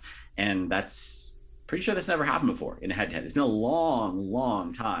 Medvedev. And that's pretty sure that's never happened before in a head-to-head. It's been a long,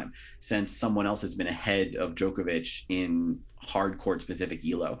 long time since someone else has been ahead of Djokovic in hard court specific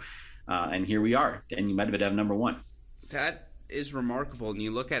ELO. And here we are, Daniil Medvedev, number one. That is remarkable. And you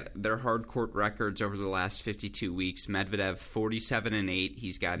look at their hard court records over the last 52 weeks. Medvedev 47-8.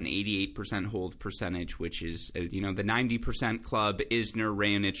 He's got an 88% hold percentage, which is the 90% club. Isner,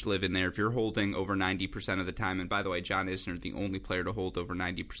 Raonic live in there. If you're holding over 90% of the time, and by the way, John Isner, the only player to hold over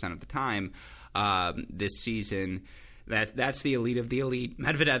 90% of the time this season. That's the elite of the elite.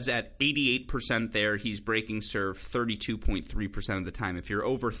 Medvedev's at 88% there. He's breaking serve 32.3% of the time. If you're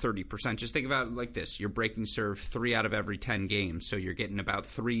over 30%, just think about it like this. You're breaking serve 3 out of every 10 games, so you're getting about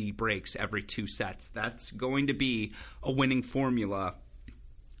 3 breaks every 2 sets. That's going to be a winning formula.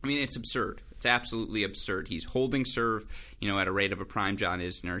 I mean, it's absurd. It's absolutely absurd. He's holding serve, at a rate of a prime John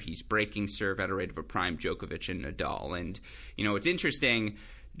Isner. He's breaking serve at a rate of a prime Djokovic and Nadal. And, it's interesting.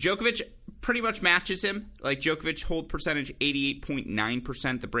 Djokovic pretty much matches him. Like, Djokovic hold percentage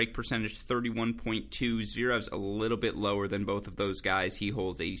 88.9%, the break percentage 31.2%. Zverev's a little bit lower than both of those guys. He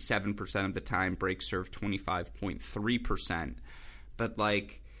holds 87% of the time, break serve 25.3%. But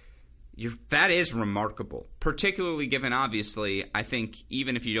that is remarkable, particularly given, obviously, I think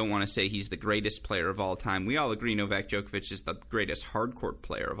even if you don't want to say he's the greatest player of all time, we all agree Novak Djokovic is the greatest hardcourt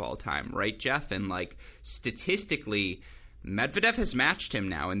player of all time, right, Jeff? And statistically, Medvedev has matched him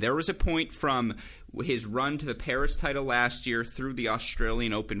now, and there was a point from his run to the Paris title last year through the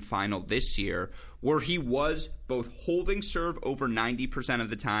Australian Open final this year where he was both holding serve over 90% of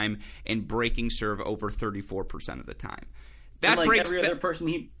the time and breaking serve over 34% of the time. That breaks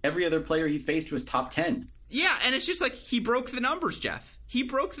every other player he faced was top 10. Yeah, and it's just he broke the numbers, Jeff. He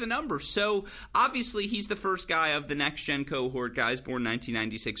broke the numbers. So, obviously, he's the first guy of the next-gen cohort, guys born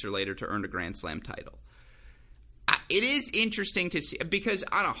 1996 or later, to earn a Grand Slam title. It is interesting to see, because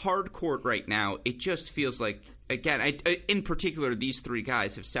on a hard court right now, it just feels like, again, in particular, these 3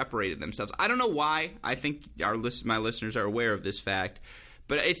 guys have separated themselves. I don't know why. I think my listeners are aware of this fact.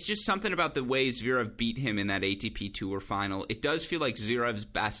 But it's just something about the way Zverev beat him in that ATP Tour final. It does feel like Zverev's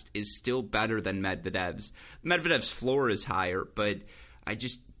best is still better than Medvedev's. Medvedev's floor is higher, but I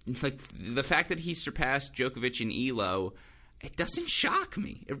just the fact that he surpassed Djokovic and Elo, it doesn't shock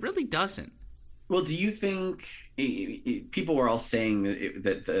me. It really doesn't. Well, do you think people were all saying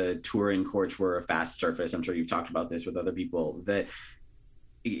that the touring courts were a fast surface? I'm sure you've talked about this with other people. Can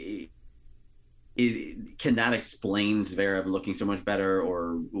that explain Zverev looking so much better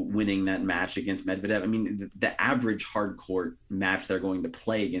or winning that match against Medvedev? I mean, the average hard court match they're going to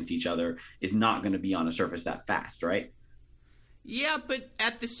play against each other is not going to be on a surface that fast, right? Yeah, but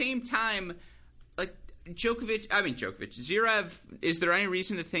at the same time, Zverev, is there any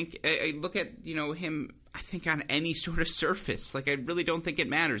reason to think, I look at, him, I think on any sort of surface. I really don't think it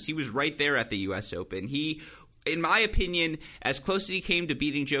matters. He was right there at the U.S. Open. He, in my opinion, as close as he came to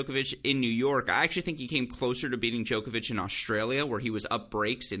beating Djokovic in New York, I actually think he came closer to beating Djokovic in Australia, where he was up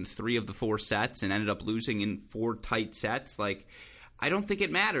breaks in 3 of the 4 sets and ended up losing in 4 tight sets. I don't think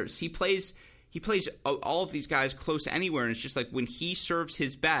it matters. He plays all of these guys close anywhere, and it's just when he serves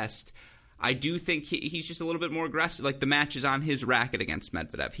his best, I do think he's just a little bit more aggressive. The match is on his racket against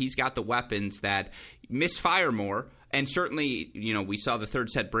Medvedev. He's got the weapons that misfire more. And certainly, we saw the 3rd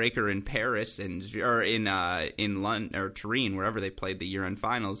set breaker in Paris or in London or Turin, wherever they played the year-end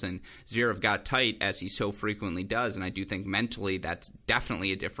finals, and Zverev got tight, as he so frequently does. And I do think mentally that's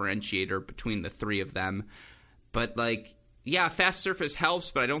definitely a differentiator between the 3 of them. But fast surface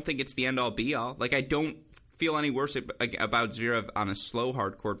helps, but I don't think it's the end-all be-all. I don't feel any worse about Zverev on a slow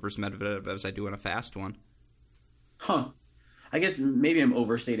hard court versus Medvedev as I do on a fast one. Huh. I guess maybe I'm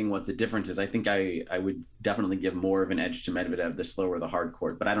overstating what the difference is. I think I would definitely give more of an edge to Medvedev the slower the hard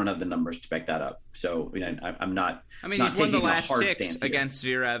court, but I don't have the numbers to back that up. So I'm not. I mean, he's won the last 6 against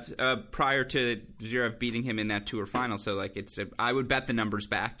Zverev prior to Zverev beating him in that tour final. So I would bet the numbers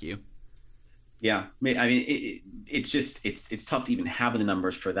back you. Yeah, I mean, it's tough to even have the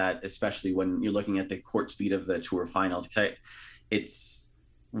numbers for that, especially when you're looking at the court speed of the tour finals. It's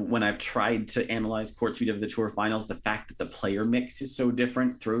when I've tried to analyze court speed of the tour finals, the fact that the player mix is so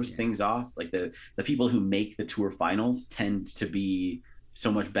different throws things off. The people who make the tour finals tend to be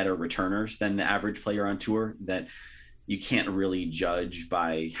so much better returners than the average player on tour that you can't really judge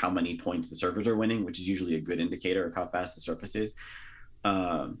by how many points the servers are winning, which is usually a good indicator of how fast the surface is.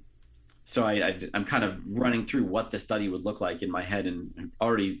 So I'm kind of running through what the study would look like in my head and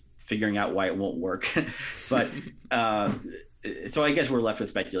already figuring out why it won't work. But so I guess we're left with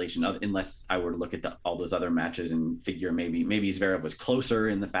speculation, unless I were to look at all those other matches and figure maybe Zverev was closer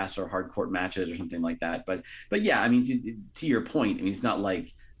in the faster hard court matches or something like that. But yeah, I mean, to your point, I mean, it's not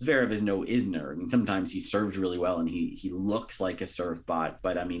like Zverev is no Isner. I mean, sometimes he serves really well and he looks like a serve bot.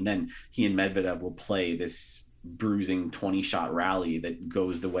 But I mean, then he and Medvedev will play this bruising 20-shot rally that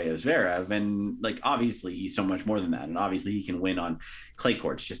goes the way of Zverev. And like, obviously he's so much more than that. And obviously he can win on clay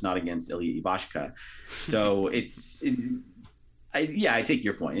courts, just not against Ilya Ivashka. So I take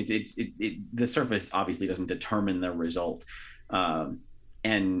your point. The surface obviously doesn't determine the result. And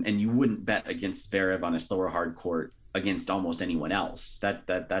you wouldn't bet against Zverev on a slower hard court against almost anyone else.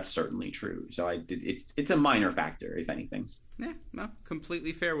 That's certainly true. So it's a minor factor, if anything. Yeah, no,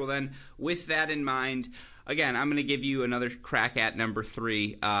 completely fair. Well, then, with that in mind, again, I'm going to give you another crack at number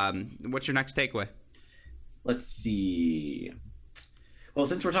 3. What's your next takeaway? Let's see. Well,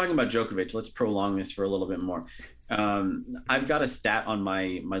 since we're talking about Djokovic, let's prolong this for a little bit more. I've got a stat on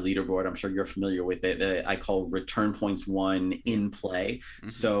my leaderboard. I'm sure you're familiar with it. I call return points won in play. Mm-hmm.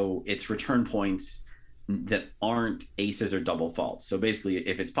 So it's return points that aren't aces or double faults. So basically,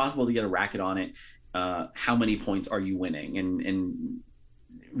 if it's possible to get a racket on it, how many points are you winning? And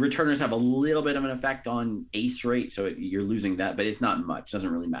returners have a little bit of an effect on ace rate, so you're losing that, but it's not much.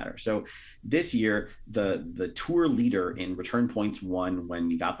 Doesn't really matter. So this year, the tour leader in return points won when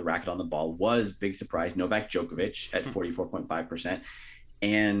you got the racket on the ball was, big surprise, Novak Djokovic at 44.5%.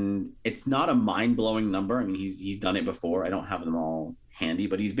 And it's not a mind-blowing number. I mean, he's done it before. I don't have them all handy,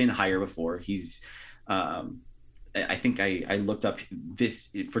 but he's been higher before. He's I think I looked up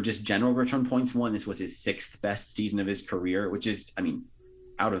this for just general return points won. This was his 6th best season of his career, which is, I mean,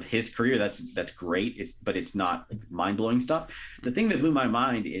 out of his career, that's great. But it's not like mind-blowing stuff. The thing that blew my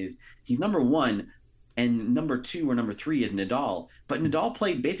mind is he's number 1, and number 2 or number 3 is Nadal. But Nadal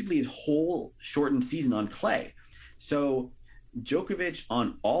played basically his whole shortened season on clay. So Djokovic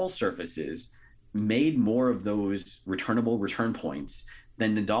on all surfaces made more of those returnable return points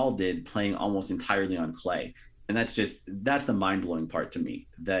than Nadal did playing almost entirely on clay. And that's the mind-blowing part to me,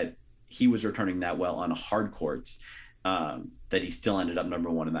 that he was returning that well on hard courts, that he still ended up number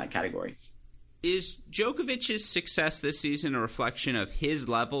 1 in that category. Is Djokovic's success this season a reflection of his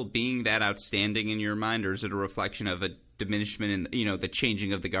level being that outstanding in your mind, or is it a reflection of a diminishment in the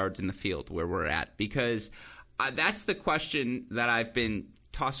changing of the guards in the field where we're at? Because that's the question that I've been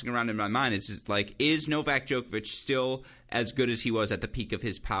tossing around in my mind is Novak Djokovic still as good as he was at the peak of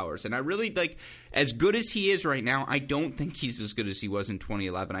his powers? And I really as good as he is right now, I don't think he's as good as he was in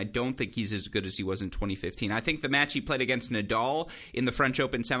 2011. I don't think he's as good as he was in 2015. I think the match he played against Nadal in the French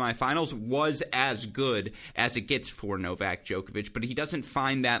Open semifinals was as good as it gets for Novak Djokovic, but he doesn't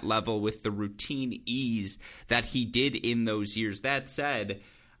find that level with the routine ease that he did in those years. That said,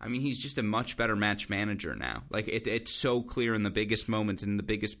 I mean, he's just a much better match manager now. It's so clear in the biggest moments and in the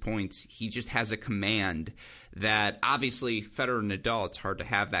biggest points. He just has a command that, obviously, Federer and Nadal, it's hard to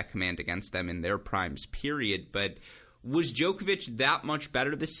have that command against them in their primes, period. But was Djokovic that much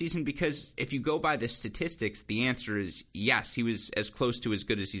better this season? Because if you go by the statistics, the answer is yes. He was as close to as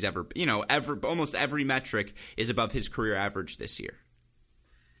good as he's ever almost every metric is above his career average this year.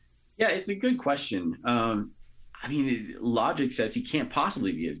 Yeah, it's a good question. I mean, logic says he can't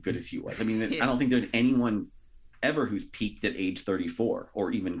possibly be as good as he was. I mean, I don't think there's anyone ever who's peaked at age 34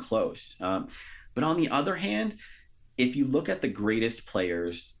 or even close. But on the other hand, if you look at the greatest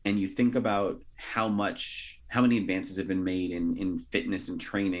players and you think about how many advances have been made in fitness and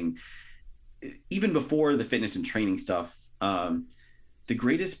training, even before the fitness and training stuff, the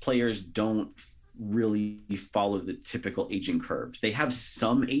greatest players don't really follow the typical aging curves. They have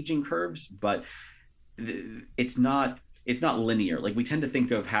some aging curves, but it's not linear. Like, we tend to think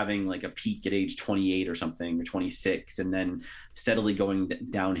of having like a peak at age 28 or something, or 26, and then steadily going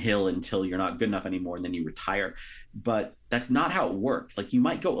downhill until you're not good enough anymore, and then you retire. But that's not how it works. Like, you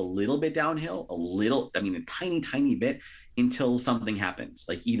might go a little bit downhill, a tiny bit, until something happens.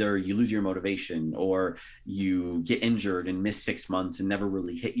 Like, either you lose your motivation, or you get injured and miss 6 months and never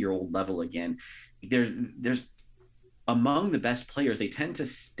really hit your old level again. There's among the best players, they tend to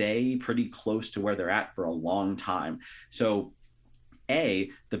stay pretty close to where they're at for a long time. So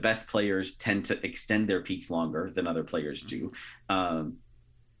the best players tend to extend their peaks longer than other players do.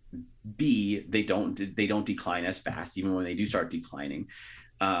 B, they don't decline as fast, even when they do start declining.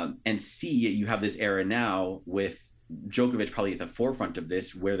 And C, you have this era now with Djokovic probably at the forefront of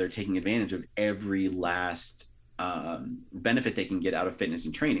this, where they're taking advantage of every last benefit they can get out of fitness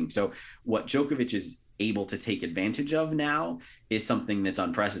and training. So what Djokovic is able to take advantage of now is something that's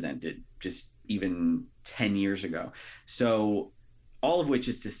unprecedented, just even 10 years ago. So all of which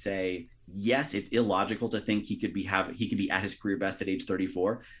is to say, yes, it's illogical to think he could be at his career best at age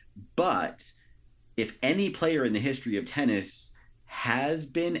 34. But if any player in the history of tennis has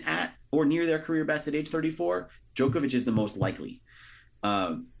been at or near their career best at age 34, Djokovic is the most likely.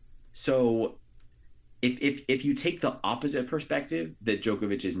 So if you take the opposite perspective, that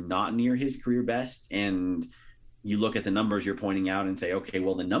Djokovic is not near his career best, and you look at the numbers you're pointing out and say, okay,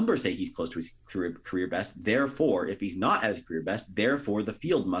 well, the numbers say he's close to his career best. Therefore, if he's not at his career best, therefore the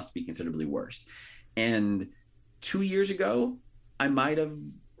field must be considerably worse. And 2 years ago, I might have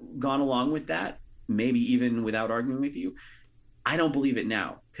gone along with that, maybe even without arguing with you. I don't believe it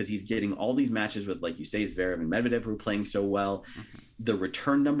now because he's getting all these matches with, like you say, Zverev and Medvedev who are playing so well. Mm-hmm. The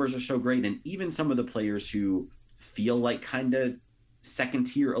return numbers are so great. And even some of the players who feel like kind of second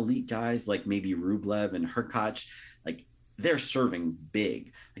tier elite guys, like maybe Rublev and Hurkacz, like they're serving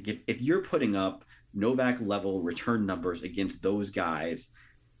big. Like if you're putting up Novak level return numbers against those guys,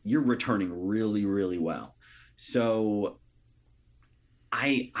 you're returning really, really well. So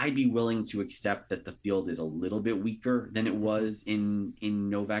I'd be willing to accept that the field is a little bit weaker than it was in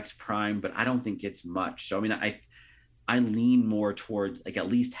Novak's prime, but I don't think it's much. So I mean, I lean more towards like at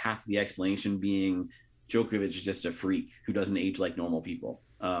least half the explanation being Djokovic is just a freak who doesn't age like normal people.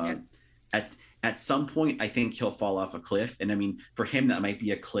 At some point, I think he'll fall off a cliff, and I mean, for him, that might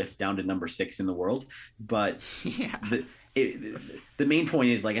be a cliff down to number 6 in the world. But the main point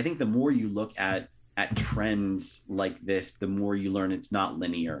is, like, I think the more you look at trends like this, the more you learn it's not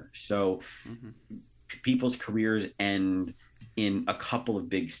linear. So people's careers end in a couple of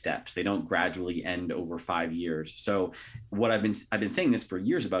big steps. They don't gradually end over 5 years. So what I've been saying this for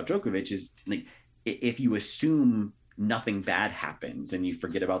years about Djokovic is, like, if you assume nothing bad happens and you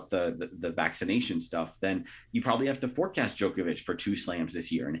forget about the vaccination stuff, then you probably have to forecast Djokovic for 2 slams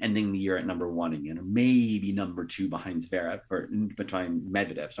this year and ending the year at number 1 and, maybe number 2 behind Zverev or behind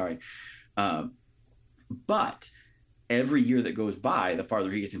Medvedev. Sorry. But every year that goes by, the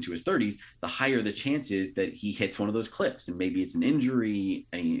farther he gets into his 30s, the higher the chances that he hits one of those cliffs. And maybe it's an injury.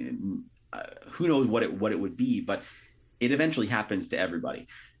 Who knows what it would be, but it eventually happens to everybody.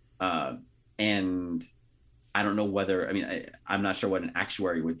 And I don't know whether, I'm not sure what an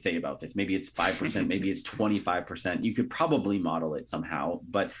actuary would say about this. Maybe it's 5%, maybe it's 25%. You could probably model it somehow.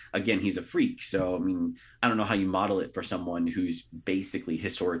 But again, he's a freak. So, I don't know how you model it for someone who's basically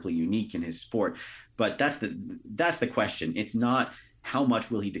historically unique in his sport. But that's the question. It's not how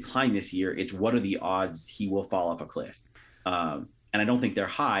much will he decline this year. It's what are the odds he will fall off a cliff. And I don't think they're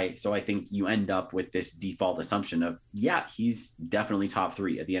high. So I think you end up with this default assumption of, yeah, he's definitely top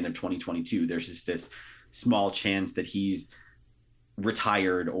 3 at the end of 2022. There's just this small chance that he's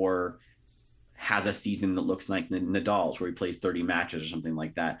retired or has a season that looks like Nadal's where he plays 30 matches or something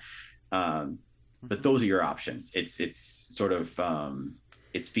like that. But those are your options. It's sort of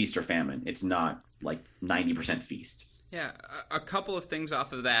it's feast or famine. It's not like 90% feast. Yeah, a couple of things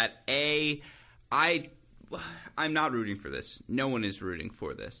off of that. I'm not rooting for this. No one is rooting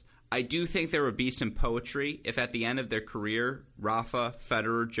for this. I do think there would be some poetry if at the end of their career, Rafa,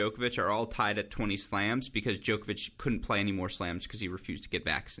 Federer, Djokovic are all tied at 20 slams because Djokovic couldn't play any more slams because he refused to get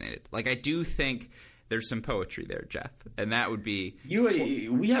vaccinated. Like, I do think there's some poetry there, Jeff, and that would be...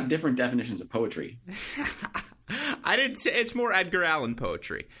 We have different definitions of poetry. I didn't say it's more Edgar Allan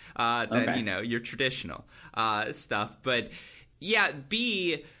poetry than, your traditional stuff. But, yeah,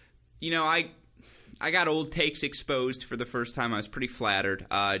 B, I got old takes exposed for the first time. I was pretty flattered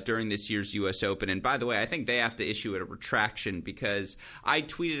during this year's U.S. Open. And by the way, I think they have to issue a retraction because I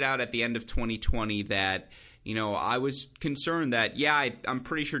tweeted out at the end of 2020 that, I was concerned that, I'm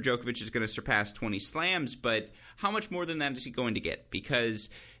pretty sure Djokovic is going to surpass 20 slams, but how much more than that is he going to get? Because,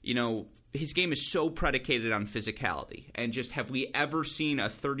 his game is so predicated on physicality. And just have we ever seen a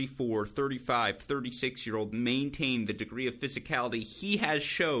 34, 35, 36-year-old maintain the degree of physicality he has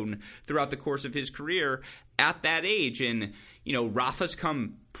shown throughout the course of his career at that age? And, Rafa's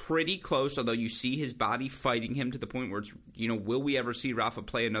come pretty close, although you see his body fighting him to the point where it's, will we ever see Rafa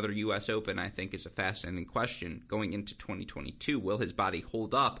play another U.S. Open, I think is a fascinating question going into 2022. Will his body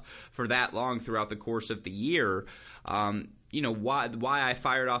hold up for that long throughout the course of the year? Why I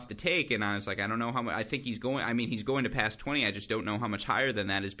fired off the take, and I was like, I don't know how much. I think he's going. He's going to pass 20. I just don't know how much higher than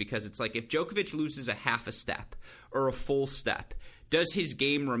that is because it's like if Djokovic loses a half a step or a full step, does his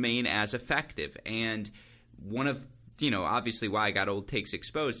game remain as effective? And one of obviously why I got old takes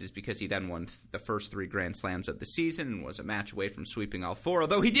exposed is because he then won the first 3 Grand Slams of the season and was a match away from sweeping all 4,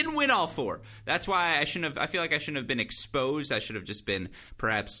 although he didn't win all 4. That's why I feel like I shouldn't have been exposed. I should have just been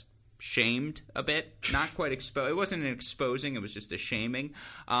perhaps shamed a bit, not quite exposed. It wasn't an exposing, it was just a shaming.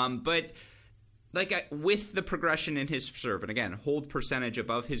 But with the progression in his serve, and again, hold percentage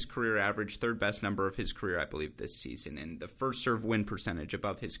above his career average, 3rd best number of his career, I believe, this season, and the first serve win percentage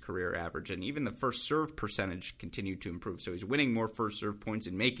above his career average, and even the first serve percentage continued to improve. So he's winning more first serve points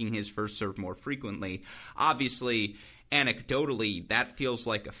and making his first serve more frequently. Obviously, anecdotally, that feels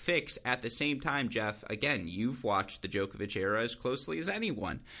like a fix. At the same time, Jeff, again, you've watched the Djokovic era as closely as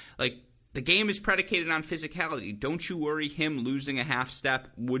anyone. Like, the game is predicated on physicality. Don't you worry him losing a half step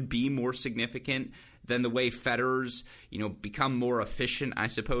would be more significant than the way Federer's, become more efficient, I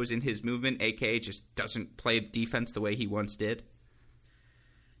suppose, in his movement, aka just doesn't play defense the way he once did?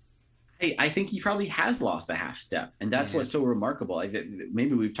 I think he probably has lost a half step, and that's what's so remarkable.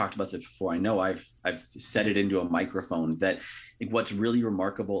 Maybe we've talked about this before. I know I've said it into a microphone that what's really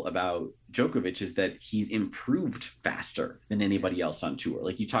remarkable about Djokovic is that he's improved faster than anybody else on tour.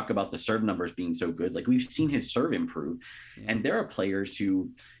 Like you talk about the serve numbers being so good, like we've seen his serve improve, and there are players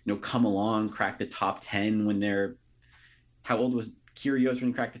who come along, crack the top 10 when they're – how old was Kyrgios when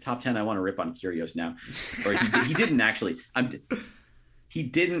he cracked the top 10? I want to rip on Kyrgios now, or he didn't actually. He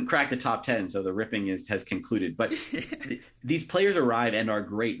didn't crack the top 10, so the ripping has concluded. But these players arrive and are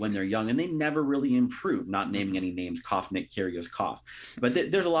great when they're young, and they never really improve, not naming any names, cough, Nick Kyrgios, cough. But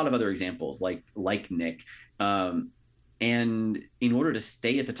there's a lot of other examples like Nick. And in order to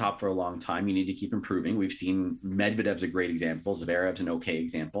stay at the top for a long time, you need to keep improving. We've seen Medvedev's a great example. Zverev's an okay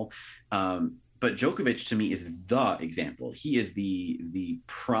example. But Djokovic, to me, is the example. He is the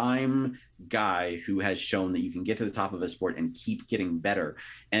prime guy who has shown that you can get to the top of a sport and keep getting better.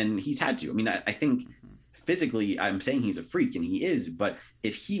 And he's had to. I mean, I think physically, I'm saying he's a freak, and he is. But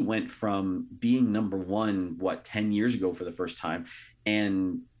if he went from being number one, 10 years ago for the first time,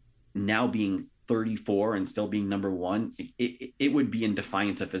 and now being 34 and still being number one, it would be in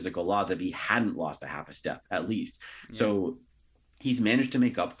defiance of physical laws if he hadn't lost a half a step, at least. Yeah. So he's managed to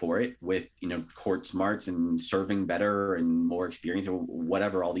make up for it with, court smarts and serving better and more experience or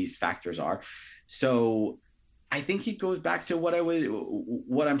whatever all these factors are. So I think it goes back to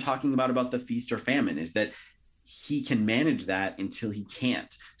what I'm talking about the feast or famine, is that he can manage that until he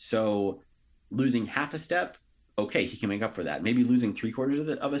can't. So losing half a step, okay, he can make up for that. Maybe losing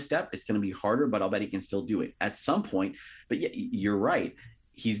 3/4 of a step, it's going to be harder, but I'll bet he can still do it at some point. But yeah, you're right.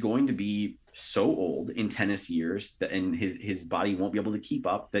 He's going to be so old in tennis years that, and his body won't be able to keep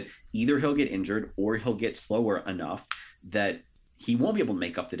up, that either he'll get injured or he'll get slower enough that he won't be able to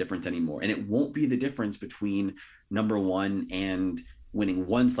make up the difference anymore. And it won't be the difference between number one and winning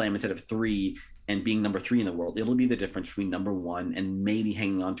one slam instead of three and being number 3 in the world. It'll be the difference between number one and maybe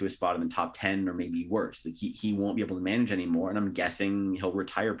hanging on to a spot in the top 10 or maybe worse. Like he won't be able to manage anymore. And I'm guessing he'll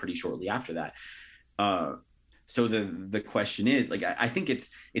retire pretty shortly after that. So the question is, like, I think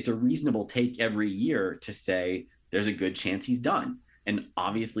it's a reasonable take every year to say there's a good chance he's done. And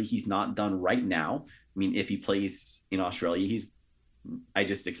obviously he's not done right now. I mean, if he plays in Australia, I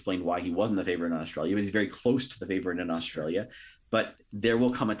just explained why he wasn't the favorite in Australia, but he's very close to the favorite in Australia. But there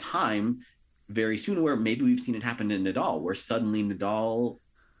will come a time very soon where maybe we've seen it happen to Nadal, where suddenly Nadal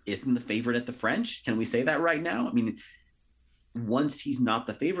isn't the favorite at the French. Can we say that right now? I mean, once he's not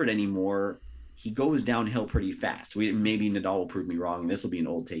the favorite anymore, he goes downhill pretty fast. Maybe Nadal will prove me wrong, and this will be an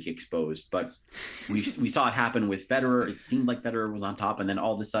old take exposed, but we saw it happen with Federer. It seemed like Federer was on top, and then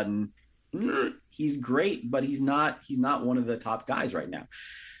all of a sudden, he's great, but he's not one of the top guys right now.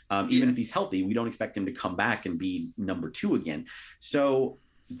 Even if he's healthy, we don't expect him to come back and be number 2 again. So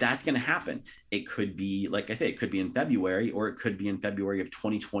that's going to happen. It could be, like I say, it could be in February, or it could be in February of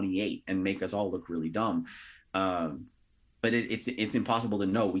 2028 and make us all look really dumb. But it's impossible to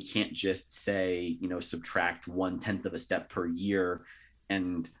know. We can't just say, subtract 1/10 of a step per year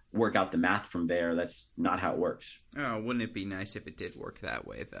and work out the math from there. That's not how it works. Oh, wouldn't it be nice if it did work that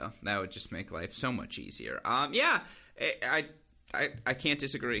way, though? That would just make life so much easier. I can't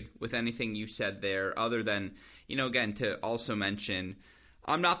disagree with anything you said there, other than, again, to also mention,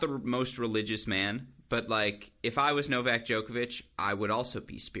 I'm not the most religious man, but, like, if I was Novak Djokovic, I would also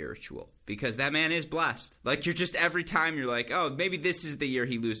be spiritual, because that man is blessed. Like, you're just, every time you're like, oh, maybe this is the year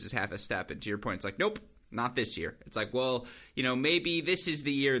he loses half a step. And to your point, it's like, nope, not this year. It's like, well, maybe this is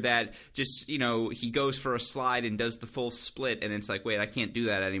the year that just, he goes for a slide and does the full split. And it's like, wait, I can't do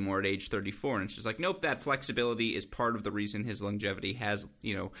that anymore at age 34. And it's just like, nope, that flexibility is part of the reason his longevity has,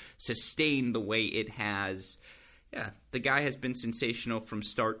 sustained the way it has. Yeah, the guy has been sensational from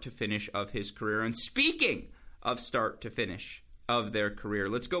start to finish of his career. And speaking of start to finish of their career,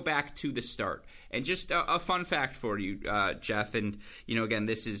 let's go back to the start. And just a fun fact for you, Jeff. And, again,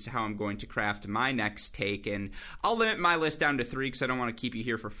 this is how I'm going to craft my next take. And I'll limit my list down to 3 because I don't want to keep you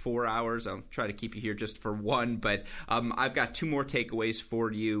here for 4 hours. I'll try to keep you here just for 1. But I've got 2 more takeaways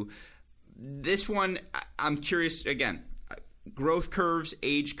for you. This one, I'm curious, again, growth curves,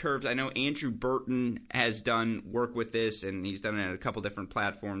 age curves. I know Andrew Burton has done work with this, and he's done it at a couple different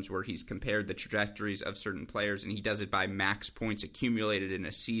platforms where he's compared the trajectories of certain players, and he does it by max points accumulated in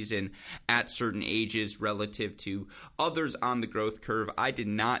a season at certain ages relative to others on the growth curve. I did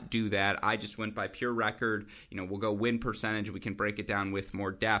not do that. I just went by pure record. We'll go win percentage. We can break it down with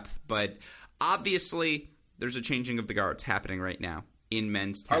more depth, but obviously there's a changing of the guards happening right now in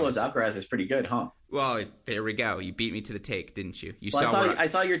men's tennis. Carlos Alcaraz is pretty good, huh? Well, there we go. You beat me to the take, didn't you? I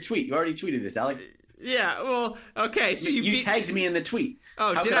saw your tweet. You already tweeted this, Alex. Yeah, well, okay. So you tagged me in the tweet.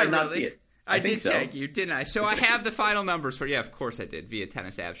 Oh, How did could I not really? see it? I did tag you, didn't I? So I have the final numbers for you. Yeah, of course I did, via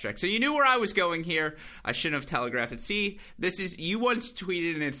Tennis Abstract. So you knew where I was going here. I shouldn't have telegraphed it. See, you once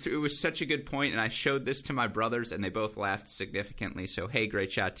tweeted, and it was such a good point, and I showed this to my brothers, and they both laughed significantly. So, hey,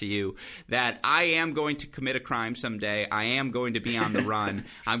 great shot to you, that I am going to commit a crime someday. I am going to be on the run.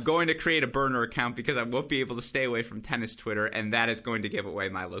 I'm going to create a burner account because I won't be able to stay away from tennis Twitter, and that is going to give away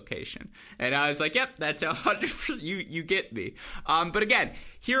my location. And I was like, yep, that's 100%. You get me. But again,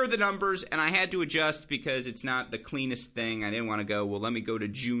 here are the numbers, and I had to adjust because it's not the cleanest thing. I didn't want to go, well, let me go to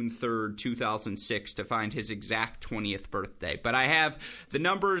June 3rd, 2006 to find his exact 20th birthday. But I have the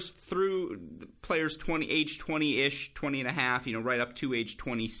numbers through players' age 20-ish, 20 and a half, right up to age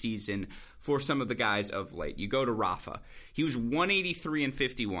 20 season for some of the guys of late. You go to Rafa. He was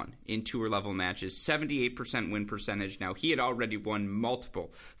 183-51 in tour-level matches, 78% win percentage. Now, he had already won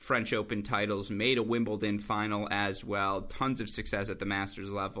multiple French Open titles, made a Wimbledon final as well, tons of success at the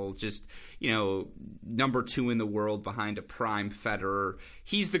Masters level, just, number 2 in the world behind a prime Federer.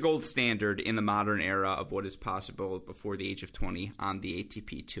 He's the gold standard in the modern era of what is possible before the age of 20 on the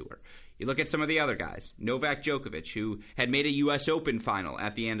ATP Tour. You look at some of the other guys. Novak Djokovic, who had made a U.S. Open final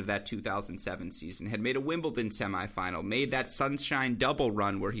at the end of that 2007 season, had made a Wimbledon semifinal, made that Sunshine double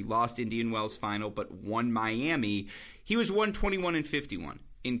run where he lost Indian Wells final but won Miami. He was 121-51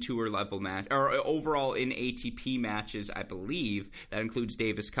 in tour level match, or overall in ATP matches, I believe. That includes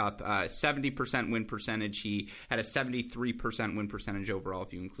Davis Cup. 70% win percentage. He had a 73% win percentage overall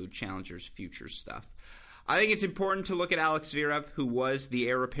if you include Challengers Futures stuff. I think it's important to look at Alex Zverev, who was the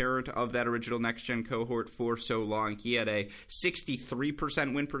heir apparent of that original next-gen cohort for so long. He had a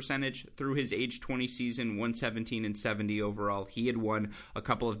 63% win percentage through his age 20 season, 117-70 overall. He had won a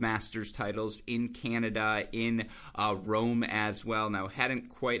couple of Masters titles in Canada, in Rome as well. Now, hadn't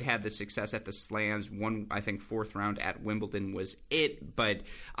quite had the success at the Slams. One, I think, fourth round at Wimbledon was it, but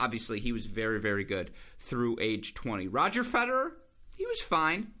obviously he was very, very good through age 20. Roger Federer, he was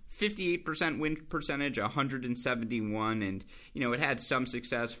fine. 58% win percentage, 171, and, it had some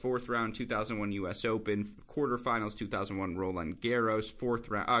success. Fourth round, 2001 U.S. Open, quarterfinals, 2001 Roland Garros,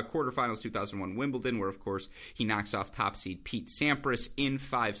 quarterfinals, 2001 Wimbledon, where, of course, he knocks off top seed Pete Sampras in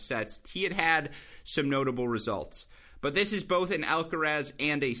 5 sets. He had some notable results. But this is both an Alcaraz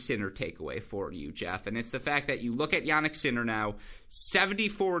and a Sinner takeaway for you, Jeff. And it's the fact that you look at Jannik Sinner now,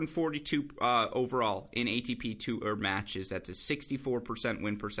 74-42 overall in ATP Tour matches. That's a 64%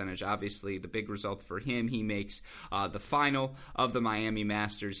 win percentage. Obviously, the big result for him, he makes the final of the Miami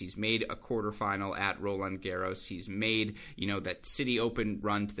Masters. He's made a quarterfinal at Roland Garros. He's made, that City Open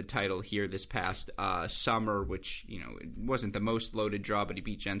run to the title here this past summer, which, it wasn't the most loaded draw, but he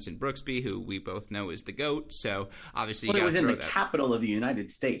beat Jensen Brooksby, who we both know is the GOAT. So, obviously, it was in the capital of the United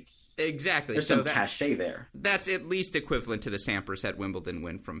States. Exactly. There's some cachet there. That's at least equivalent to the Sampras at Wimbledon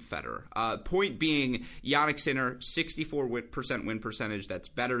win from Federer. Point being, Jannik Sinner, 64% win percentage. That's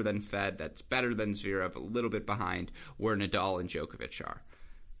better than Fed. That's better than Zverev. A little bit behind where Nadal and Djokovic are.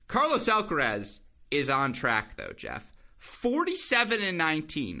 Carlos Alcaraz is on track, though, Jeff.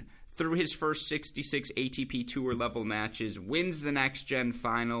 47-19 through his first 66 ATP Tour level matches, wins the next gen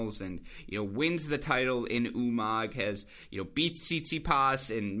finals, and wins the title in Umag, has beats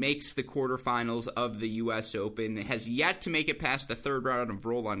Tsitsipas and makes the quarterfinals of the U.S. Open, has yet to make it past the third round of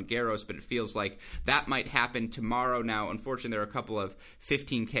Roland Garros, but it feels like that might happen tomorrow. Now, unfortunately, there are a couple of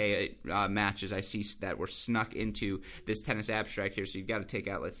 15K matches I see that were snuck into this tennis abstract here, so you've got to take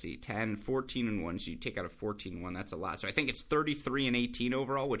out, 10, 14 and 1, so you take out a 14-1, that's a lot. So I think it's 33-18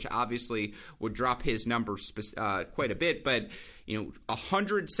 overall, which obviously would drop his numbers quite a bit, but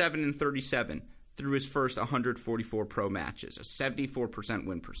 107-37 through his first 144 pro matches, a 74%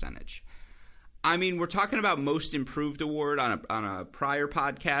 win percentage. I mean, we're talking about most improved award on a prior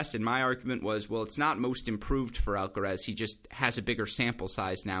podcast, and my argument was, well, it's not most improved for Alcaraz. He just has a bigger sample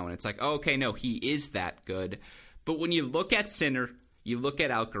size now, and it's like, oh, okay, no, he is that good. But when you look at Sinner, you look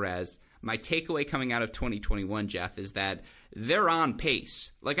at Alcaraz, my takeaway coming out of 2021, Jeff, is that they're on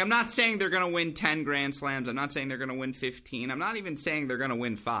pace. I'm not saying they're going to win 10 Grand Slams. I'm not saying they're going to win 15. I'm not even saying they're going to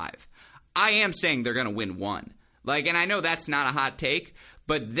win 5. I am saying they're going to win 1. Like, and I know that's not a hot take,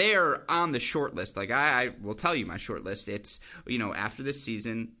 but they're on the short list. Like, I will tell you my short list. It's, after this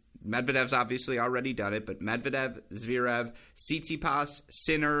season, Medvedev's obviously already done it, but Medvedev, Zverev, Tsitsipas,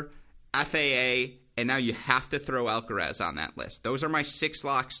 Sinner, FAA, and now you have to throw Alcaraz on that list. Those are my 6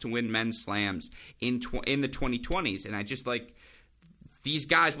 locks to win men's slams in the 2020s, and I just like these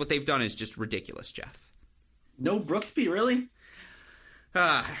guys. What they've done is just ridiculous, Jeff. No Brooksby, really?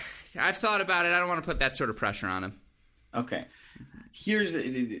 I've thought about it. I don't want to put that sort of pressure on him. Okay.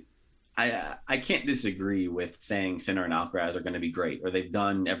 I can't disagree with saying Sinner and Alcaraz are going to be great, or they've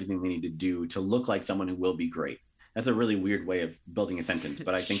done everything they need to do to look like someone who will be great. That's a really weird way of building a sentence,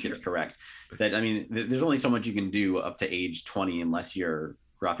 but I think It's correct. That, there's only so much you can do up to age 20 unless you're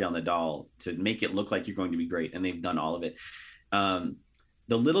Rafael Nadal to make it look like you're going to be great, and they've done all of it.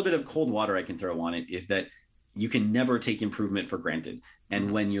 The little bit of cold water I can throw on it is that you can never take improvement for granted.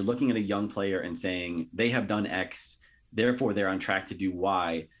 And when you're looking at a young player and saying they have done X, therefore they're on track to do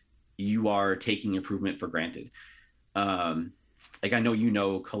Y, you are taking improvement for granted. Like, I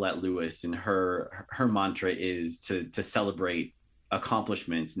know Colette Lewis, and her mantra is to celebrate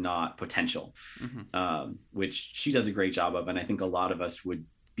accomplishments, not potential, which she does a great job of. And I think a lot of us would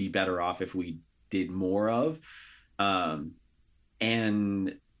be better off if we did more of.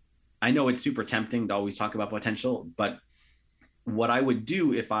 And I know it's super tempting to always talk about potential, but what I would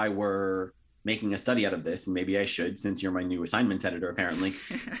do if I were making a study out of this, and maybe I should, since you're my new assignments editor, apparently,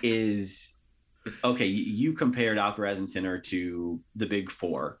 is, okay, you compared Alcaraz and Sinner to the big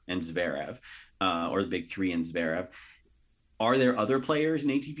 4 and Zverev, or the big 3 and Zverev. Are there other players in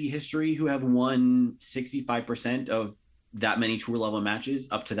ATP history who have won 65% of that many tour level matches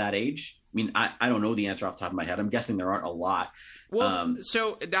up to that age? I don't know the answer off the top of my head. I'm guessing there aren't a lot. Well,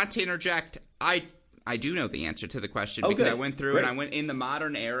 so not to interject, I do know the answer to the question because I went through and I went in the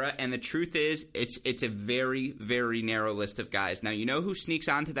modern era, and the truth is it's a very, very narrow list of guys. Now, you know who sneaks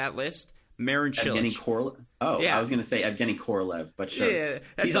onto that list? Marin Cilic. I was going to say Evgeny Korolev, but sure. Yeah,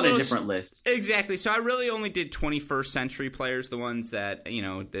 he's on a different list. Exactly. So I really only did 21st century players, the ones that,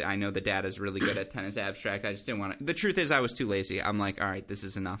 I know the data's really good at tennis abstract. I just didn't want to. The truth is I was too lazy. I'm like, all right, this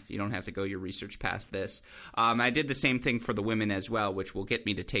is enough. You don't have to go your research past this. I did the same thing for the women as well, which will get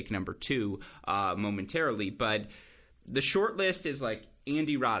me to take number 2 momentarily. But the short list is like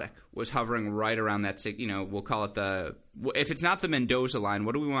Andy Roddick was hovering right around that, we'll call it if it's not the Mendoza line,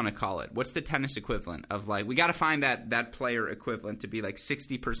 what do we want to call it? What's the tennis equivalent of, like, we got to find that player equivalent to be like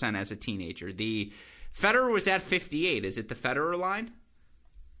 60% as a teenager. The Federer was at 58. Is it the Federer line?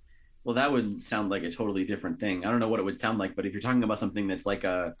 Well, that would sound like a totally different thing. I don't know what it would sound like, but if you're talking about something that's like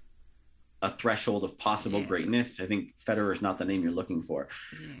a threshold of possible greatness, I think Federer is not the name you're looking for.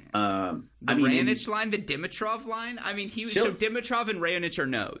 The Raonic line, the Dimitrov line. So Dimitrov and Raonic are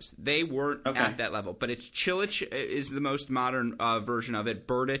no's. They weren't at that level, but it's Cilic is the most modern version of it.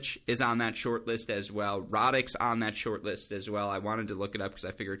 Berdych is on that short list as well. Roddick's on that short list as well. I wanted to look it up because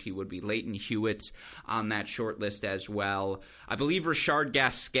I figured he would be. Leighton Hewitt's on that short list as well. I believe Richard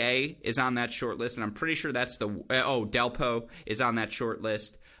Gasquet is on that short list, and I'm pretty sure that's Delpo is on that short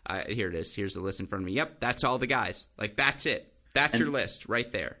list. Here it is. Here's the list in front of me. Yep, that's all the guys. Like, that's it. That's your list right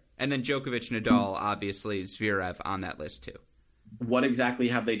there. And then Djokovic, Nadal, obviously, Zverev on that list too. What exactly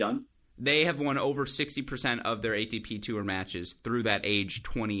have they done? They have won over 60% of their ATP Tour matches through that age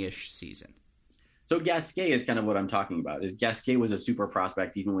 20-ish season. So Gasquet is kind of what I'm talking about. Gasquet was a super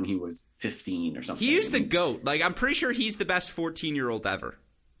prospect even when he was 15 or something. He is the GOAT. Like, I'm pretty sure he's the best 14-year-old ever.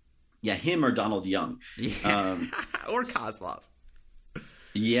 Yeah, him or Donald Young. Yeah. Or Kozlov.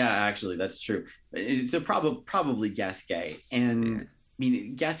 Yeah, actually, that's true. So probably Gasquet. And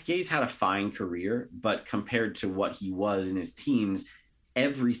Gasquet's had a fine career, but compared to what he was in his teens,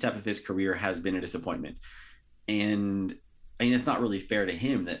 every step of his career has been a disappointment. And it's not really fair to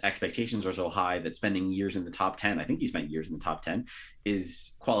him that expectations are so high that spending years in the top 10, I think he spent years in the top 10,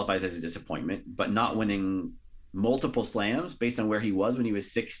 qualifies as a disappointment, but not winning multiple slams based on where he was when he was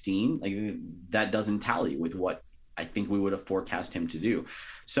 16, like, that doesn't tally with what I think we would have forecast him to do.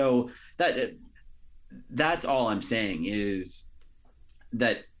 So that's all I'm saying is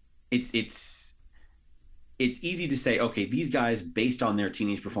that it's easy to say, okay, these guys based on their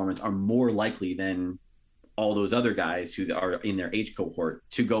teenage performance are more likely than all those other guys who are in their age cohort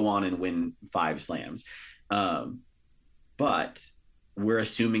to go on and win 5 slams. But we're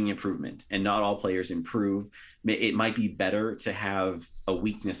assuming improvement, and not all players improve. It might be better to have a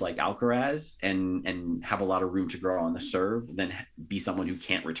weakness like Alcaraz and have a lot of room to grow on the serve than be someone who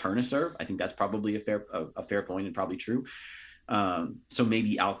can't return a serve. I think that's probably a fair point and probably true. So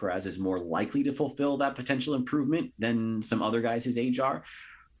maybe Alcaraz is more likely to fulfill that potential improvement than some other guys his age are.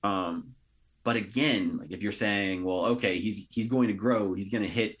 But again, like if you're saying, well, okay, he's going to grow, he's going to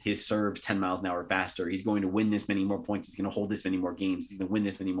hit his serve 10 miles an hour faster, he's going to win this many more points, he's going to hold this many more games, he's going to win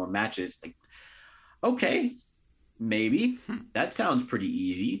this many more matches. Like, okay, maybe that sounds pretty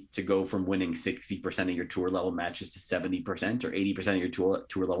easy to go from winning 60% of your tour level matches to 70% or 80% of your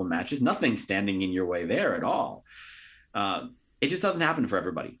tour level matches. Nothing standing in your way there at all. It just doesn't happen for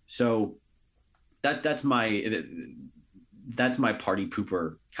everybody. So that's my party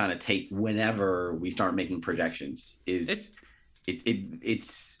pooper kind of take whenever we start making projections. It's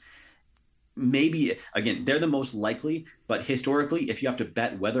maybe, again, they're the most likely, but historically, if you have to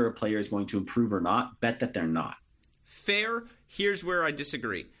bet whether a player is going to improve or not, bet that they're not. Fair. Here's where I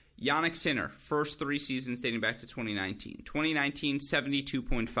disagree. Jannik Sinner, first 3 seasons dating back to 2019. 2019,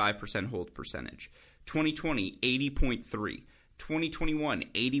 72.5% hold percentage. 2020, 80.3%. 2021,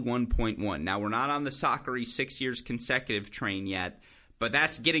 81.1%. Now, we're not on the soccer-y 6 years consecutive train yet, but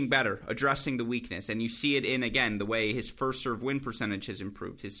that's getting better, addressing the weakness. And you see it in, again, the way his first serve win percentage has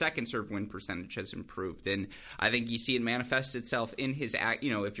improved. His second serve win percentage has improved. And I think you see it manifest itself in his act.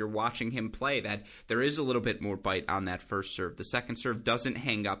 You know, if you're watching him play, that there is a little bit more bite on that first serve. The second serve doesn't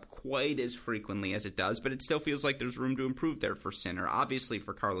hang up quite as frequently as it does, but it still feels like there's room to improve there for Sinner. Obviously,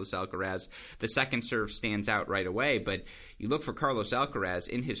 for Carlos Alcaraz, the second serve stands out right away. But you look for Carlos Alcaraz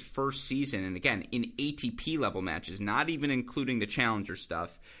in his first season, and again, in ATP level matches, not even including the Challenger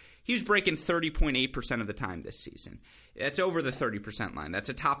stuff, he was breaking 30.8% of the time this season. That's over the 30% line. That's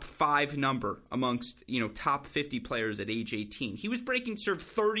a top 5 number amongst, top 50 players at age 18. He was breaking serve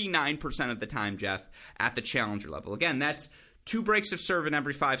 39% of the time, Jeff, at the Challenger level. Again, that's 2 breaks of serve in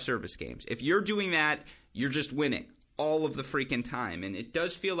every 5 service games. If you're doing that, you're just winning all of the freaking time. And it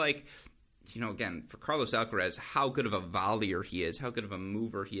does feel like, again, for Carlos Alcaraz, how good of a volleyer he is, how good of a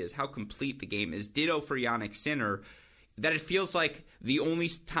mover he is, how complete the game is. Ditto for Jannik Sinner, that it feels like the only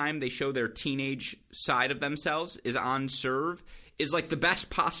time they show their teenage side of themselves is on serve is like the best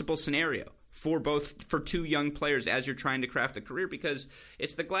possible scenario for 2 young players as you're trying to craft a career, because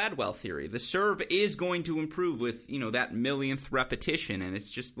it's the Gladwell theory. The serve is going to improve with, that millionth repetition, and it's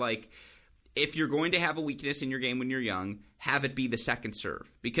just like, if you're going to have a weakness in your game when you're young, have it be the second serve,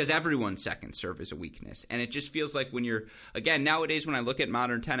 because everyone's second serve is a weakness. And it just feels like when you're, again, nowadays when I look at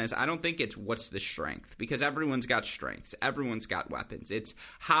modern tennis, I don't think it's what's the strength, because everyone's got strengths. Everyone's got weapons. It's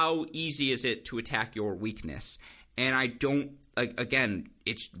how easy is it to attack your weakness. And I don't, again,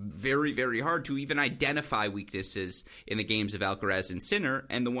 it's very, very hard to even identify weaknesses in the games of Alcaraz and Sinner.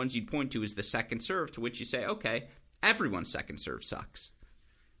 And the ones you'd point to is the second serve, to which you say, okay, everyone's second serve sucks.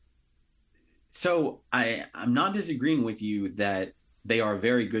 So I'm not disagreeing with you that they are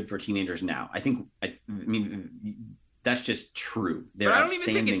very good for teenagers now. I mean, that's just true. But I don't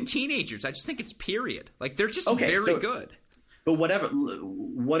even think it's teenagers. I just think it's period. Like, they're just very good. But what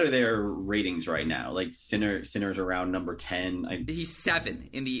are their ratings right now? Like Sinner's around number 10. He's 7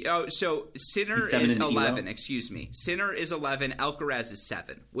 in the so Sinner is 11. Excuse me, Sinner is 11. Alcaraz is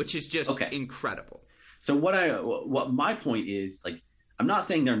 7, which is just incredible. So what my point is, like, I'm not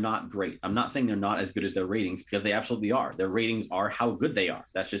saying they're not great. I'm not saying they're not as good as their ratings, because they absolutely are. Their ratings are how good they are.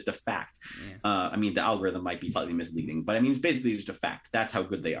 That's just a fact. Yeah. I mean, the algorithm might be slightly misleading, but I mean, it's basically just a fact. That's how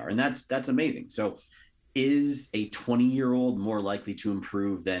good they are. And that's amazing. So is a 20-year-old more likely to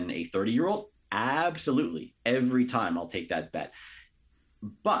improve than a 30-year-old? Absolutely. Every time I'll take that bet.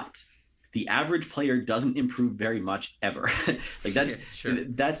 But the average player doesn't improve very much ever. Like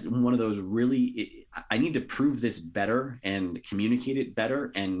that's one of those really, I need to prove this better and communicate it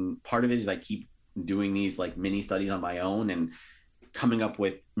better. And part of it is I keep doing these like mini studies on my own and coming up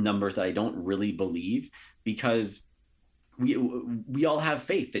with numbers that I don't really believe, because we all have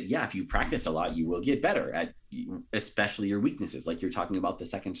faith that, if you practice a lot, you will get better at especially your weaknesses, like you're talking about the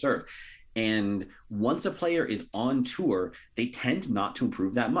second serve. And once a player is on tour, they tend not to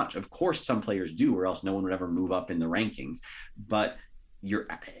improve that much. Of course, some players do, or else no one would ever move up in the rankings. But your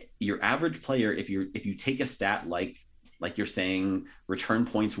average player, if you take a stat like you're saying return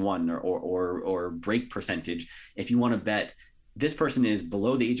points won or break percentage, if you want to bet this person is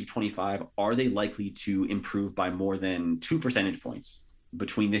below the age of 25, are they likely to improve by more than 2 percentage points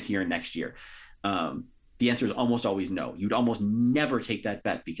between this year and next year? The answer is almost always no. You'd almost never take that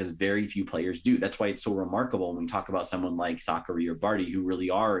bet, because very few players do. That's why it's so remarkable when we talk about someone like Sakkari or Barty, who really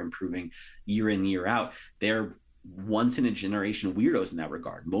are improving year in, year out. They're once in a generation weirdos in that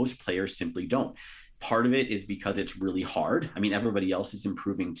regard. Most players simply don't. Part of it is because it's really hard. I mean, everybody else is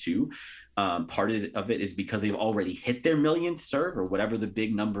improving too. Part of it is because they've already hit their millionth serve, or whatever the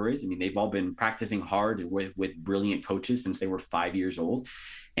big number is. I mean, they've all been practicing hard with brilliant coaches since they were 5 years old.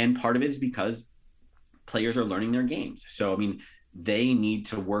 And part of it is because players are learning their games. So, I mean, they need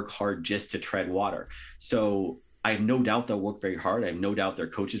to work hard just to tread water. So I have no doubt they'll work very hard. I have no doubt their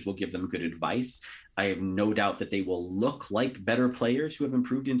coaches will give them good advice. I have no doubt that they will look like better players who have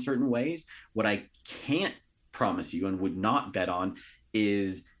improved in certain ways. What I can't promise you and would not bet on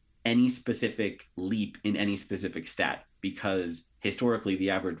is any specific leap in any specific stat, because historically the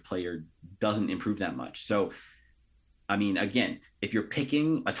average player doesn't improve that much. So, I mean, again, if you're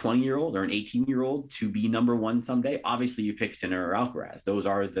picking a 20-year-old or an 18-year-old to be number one someday, obviously you pick Sinner or Alcaraz. Those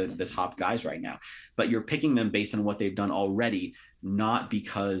are the top guys right now. But you're picking them based on what they've done already, not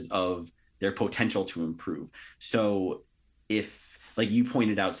because of their potential to improve. So if, like you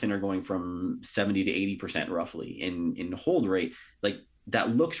pointed out, Sinner going from 70 to 80% roughly in hold rate, like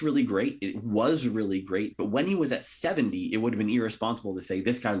that looks really great. It was really great. But when he was at 70, it would have been irresponsible to say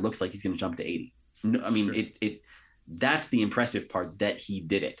this guy looks like he's going to jump to 80. No, I mean, sure. That's the impressive part, that he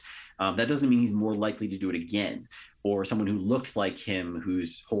did it. That doesn't mean he's more likely to do it again, or someone who looks like him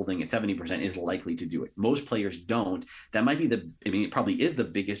who's holding at 70% is likely to do it. Most players don't. That might be it probably is the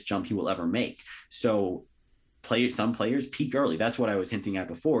biggest jump he will ever make. So some players peak early. That's what I was hinting at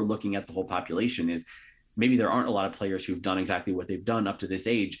before, looking at the whole population, is maybe there aren't a lot of players who've done exactly what they've done up to this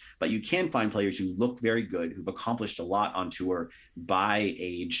age, but you can find players who look very good, who've accomplished a lot on tour by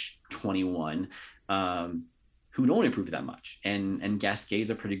age 21, who don't improve that much. And Gasquet is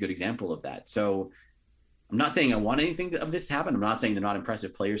a pretty good example of that. So I'm not saying I want anything of this to happen. I'm not saying they're not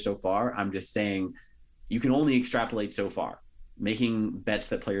impressive players so far. I'm just saying you can only extrapolate so far. Making bets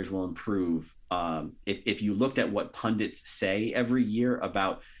that players will improve. If you looked at what pundits say every year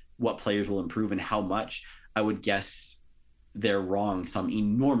about what players will improve and how much, I would guess they're wrong some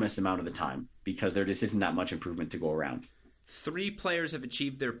enormous amount of the time, because there just isn't that much improvement to go around. 3 players have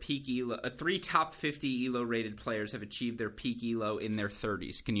achieved their peak ELO. 3 top 50 ELO rated players have achieved their peak ELO in their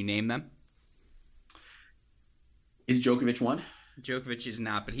 30s. Can you name them? Is Djokovic one? Djokovic is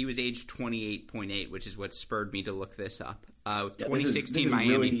not, but he was age 28.8, which is what spurred me to look this up. 2016 this is Miami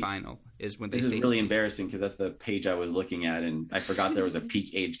really, final is when they say. This is really embarrassing, because that's the page I was looking at, and I forgot there was a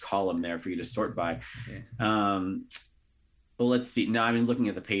peak age column there for you to sort by. Yeah. Well, let's see. Now I'm looking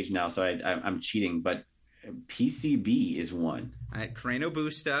at the page now, so I'm cheating, but PCB is one. Carreno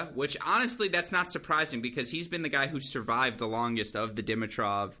Busta, which honestly, that's not surprising, because he's been the guy who's survived the longest of the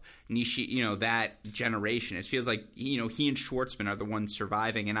Dimitrov, Nishi, that generation. It feels like, he and Schwartzman are the ones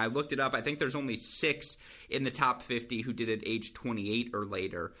surviving. And I looked it up. I think there's only 6 in the top 50 who did it age 28 or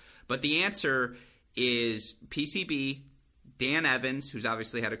later. But the answer is PCB, Dan Evans, who's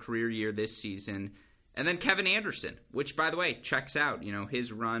obviously had a career year this season, and then Kevin Anderson, which, by the way, checks out.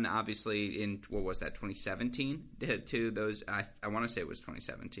 His run, obviously, in, 2017 to those. I want to say it was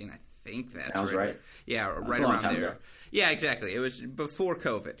 2017. I think that's sounds right. Yeah, right around there. Ago. Yeah, exactly. It was before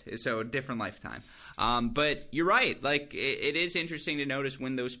COVID, so a different lifetime. But you're right. Like, it is interesting to notice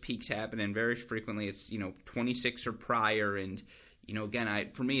when those peaks happen, and very frequently it's 26 or prior. And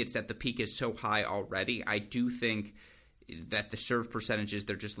again, for me, it's that the peak is so high already. I do think that the serve percentages,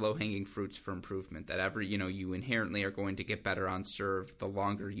 they're just low-hanging fruits for improvement, that you inherently are going to get better on serve the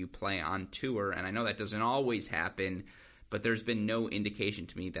longer you play on tour. And I know that doesn't always happen, but there's been no indication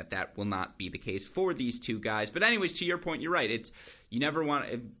to me that will not be the case for these two guys. But anyways, to your point, you're right. You never want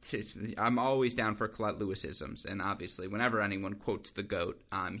to – I'm always down for Colette Lewisisms, and obviously whenever anyone quotes the GOAT,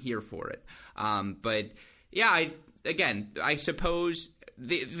 I'm here for it. But, yeah, I suppose –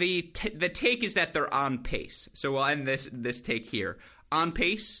 The take is that they're on pace. So we'll end this take here. On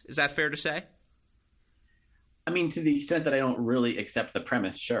pace, is that fair to say? I mean, to the extent that I don't really accept the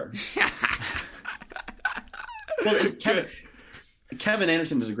premise, sure. Well, Kevin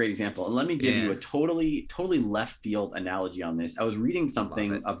Anderson is a great example. And let me give you a totally left field analogy on this. I was reading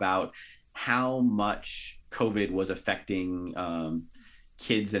something about how much COVID was affecting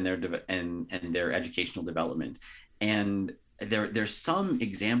kids and their educational development. And there's some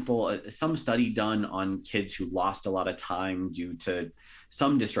example, some study done on kids who lost a lot of time due to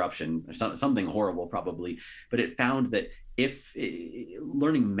some disruption, or something horrible probably, but it found that if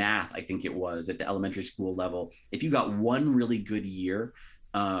learning math, I think it was at the elementary school level, if you got one really good year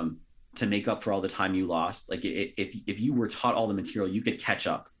to make up for all the time you lost, like if you were taught all the material, you could catch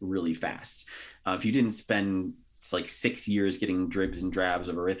up really fast. If you didn't spend like 6 years getting dribs and drabs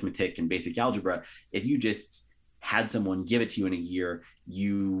of arithmetic and basic algebra, if you just had someone give it to you in a year,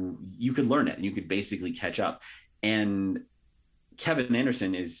 you could learn it and you could basically catch up. And Kevin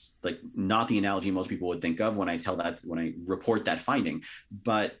Anderson is like not the analogy most people would think of when I report that finding,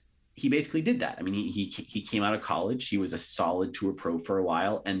 but he basically did that. I mean, he came out of college, he was a solid tour pro for a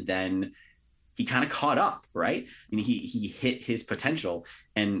while, and then he kind of caught up, right? I mean, he hit his potential,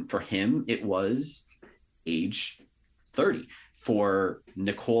 and for him, it was age 30. For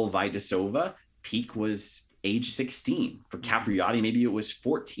Nicole Vaidisova, peak was age 16. For Capriati, maybe it was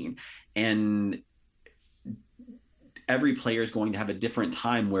 14. And every player is going to have a different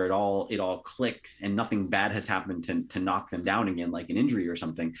time where it all clicks and nothing bad has happened to knock them down again, like an injury or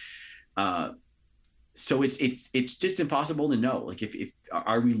something. So it's just impossible to know. Like, if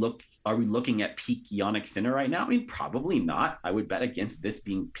are we looking at peak Jannik Sinner right now? I mean, probably not. I would bet against this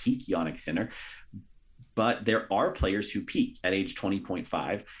being peak Jannik Sinner. But there are players who peak at age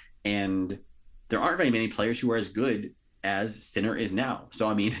 20.5, and there aren't very many players who are as good as Sinner is now. So,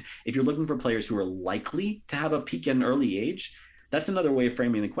 I mean, if you're looking for players who are likely to have a peak at an early age, that's another way of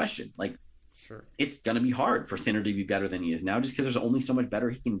framing the question. Like, sure, it's going to be hard for Sinner to be better than he is now, just because there's only so much better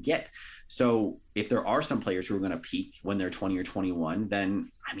he can get. So if there are some players who are going to peak when they're 20 or 21,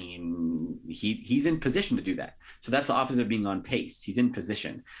 then, I mean, he's in position to do that. So that's the opposite of being on pace. He's in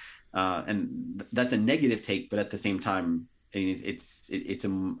position. And that's a negative take, but at the same time, I think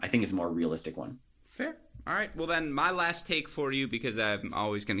it's a more realistic one. Fair. All right. Well, then my last take for you, because I'm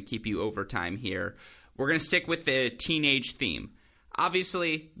always going to keep you over time here. We're going to stick with the teenage theme.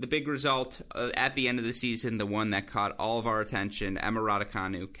 Obviously, the big result at the end of the season, the one that caught all of our attention, Emma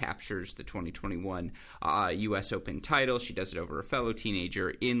Raducanu captures the 2021 U.S. Open title. She does it over a fellow teenager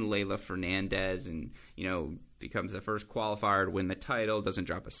in Leylah Fernandez, and, becomes the first qualifier to win the title, doesn't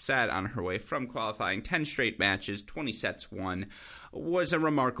drop a set on her way from qualifying. 10 straight matches, 20 sets won, was a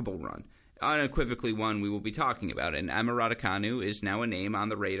remarkable run. Unequivocally one we will be talking about. And Emma Raducanu is now a name on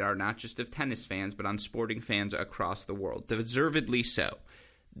the radar, not just of tennis fans, but on sporting fans across the world. Deservedly so.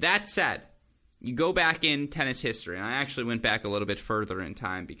 That said, you go back in tennis history, and I actually went back a little bit further in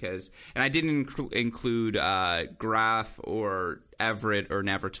time and I didn't include Graf or Everett or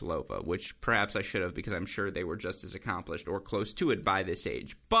Navratilova, which perhaps I should have, because I'm sure they were just as accomplished or close to it by this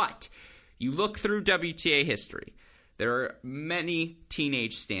age. But you look through WTA history, there are many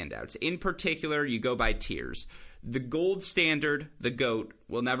teenage standouts. In particular, you go by tiers. The gold standard, the GOAT,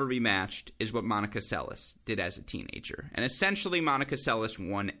 will never be matched, is what Monica Seles did as a teenager. And essentially, Monica Seles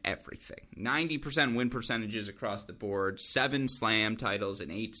won everything. 90% win percentages across the board, 7 slam titles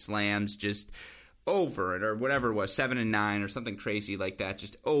and 8 slams, just over it, or whatever it was, 7 and 9 or something crazy like that,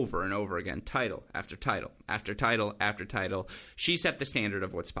 just over and over again, title after title after title after title. She set the standard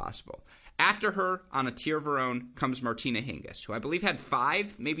of what's possible. After her, on a tier of her own, comes Martina Hingis, who I believe had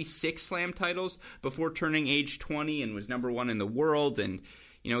 5, maybe 6 slam titles before turning age 20 and was number 1 in the world. And,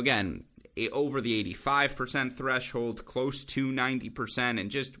 again, over the 85% threshold, close to 90%,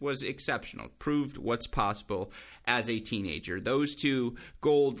 and just was exceptional. Proved what's possible as a teenager. Those two,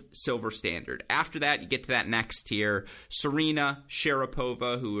 gold, silver standard. After that, you get to that next tier. Serena,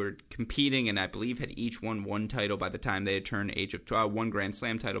 Sharapova, who were competing and I believe had each won 1 title by the time they had turned age of 1 Grand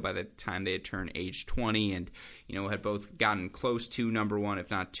Slam title by the time they had turned age 20, and had both gotten close to number 1,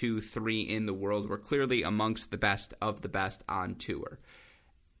 if not 2, 3 in the world. Were clearly amongst the best of the best on tour.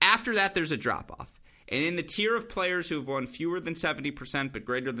 After that, there's a drop-off. And in the tier of players who have won fewer than 70% but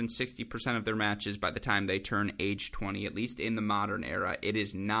greater than 60% of their matches by the time they turn age 20, at least in the modern era, it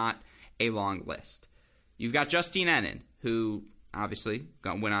is not a long list. You've got Justine Henin, who obviously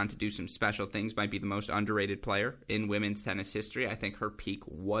went on to do some special things, might be the most underrated player in women's tennis history. I think her peak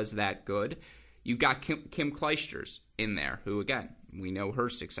was that good. You've got Kim Clijsters in there, who, again, we know her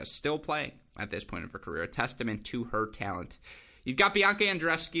success, still playing at this point of her career, a testament to her talent. You've got Bianca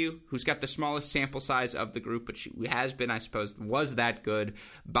Andreescu, who's got the smallest sample size of the group, but she has been, I suppose, was that good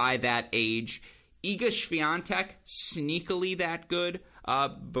by that age. Iga Swiatek, sneakily that good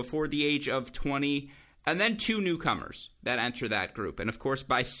before the age of 20. And then 2 newcomers that enter that group. And, of course,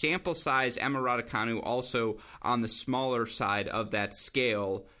 by sample size, Emma Raducanu also on the smaller side of that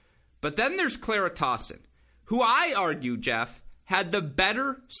scale. But then there's Clara Tauson, who I argue, Jeff, had the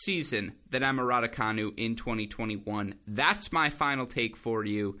better season than Emma Raducanu in 2021. That's my final take for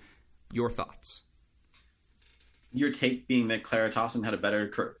you. Your thoughts? Your take being that Clara Tauson had a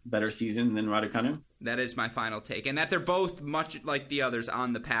better season than Raducanu? That is my final take. And that they're both much like the others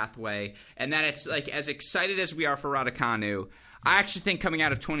on the pathway. And that it's like, as excited as we are for Raducanu, I actually think coming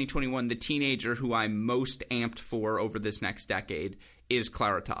out of 2021, the teenager who I'm most amped for over this next decade is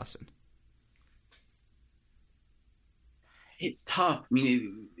Clara Tauson. It's tough. I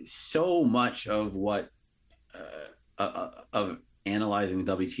mean, so much of what of analyzing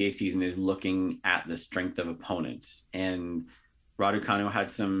the WTA season is looking at the strength of opponents. And Raducanu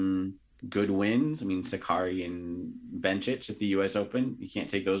had some good wins. I mean, Sakkari and Bencic at the U.S. Open, you can't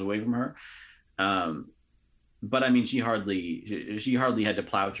take those away from her. But I mean, she hardly had to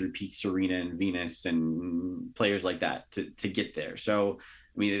plow through peak Serena and Venus and players like that to get there. So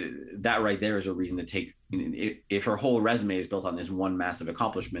I mean, that right there is a reason to take. If her whole resume is built on this one massive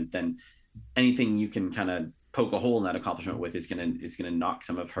accomplishment, then anything you can kind of poke a hole in that accomplishment with is gonna knock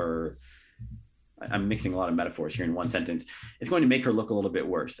some of her. I'm mixing a lot of metaphors here in one sentence. It's going to make her look a little bit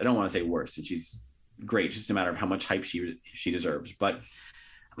worse. I don't want to say worse, and she's great. It's just a matter of how much hype she deserves. But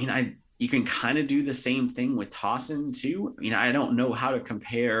I mean, you can kind of do the same thing with Tauson too. I mean, I don't know how to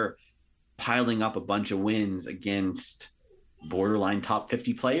compare piling up a bunch of wins against borderline top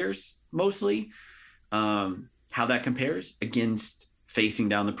 50 players, mostly. How that compares against facing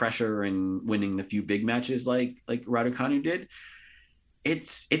down the pressure and winning the few big matches like Raducanu did.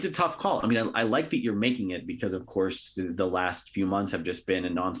 It's a tough call. I mean, I like that you're making it because, of course, the last few months have just been a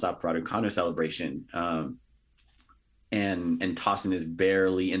nonstop Raducanu celebration. And Tauson is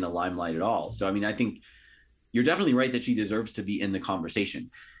barely in the limelight at all. So, I mean, I think you're definitely right that she deserves to be in the conversation.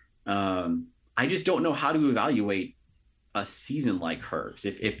 I just don't know how to evaluate a season like hers.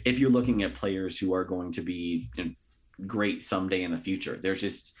 If you're looking at players who are going to be great someday in the future, there's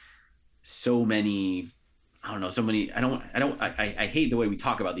just so many. I don't know. So many. I hate the way we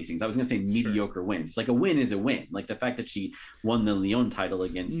talk about these things. I was going to say mediocre wins. Like a win is a win. Like the fact that she won the Lyon title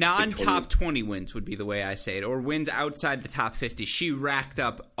against non-top 20 wins would be the way I say it, or wins outside the top 50. She racked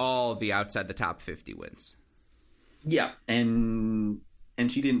up all the outside the top 50 wins. Yeah, and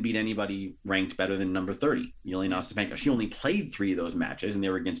she didn't beat anybody ranked better than number 30, Yelena Ostapenko. She only played 3 of those matches, and they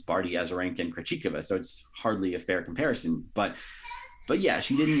were against Barty, Azarenka, and Krejcikova. So it's hardly a fair comparison. But yeah,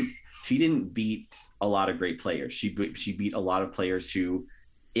 she didn't beat a lot of great players. She beat a lot of players who,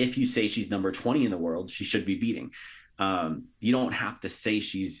 if you say she's number 20 in the world, she should be beating. You don't have to say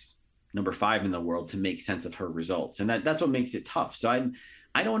she's number 5 in the world to make sense of her results, and that's what makes it tough. So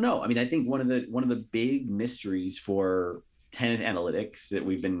I don't know. I mean, I think one of the big mysteries for tennis analytics that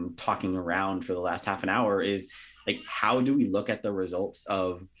we've been talking around for the last half an hour is, like, how do we look at the results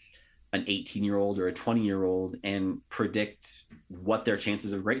of an 18-year-old or a 20-year-old and predict what their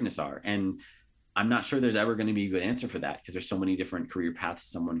chances of greatness are? And I'm not sure there's ever going to be a good answer for that, because there's so many different career paths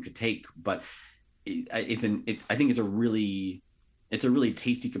someone could take. But I think it's a really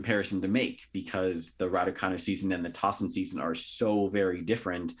tasty comparison to make, because the Raducanu season and the Tauson season are so very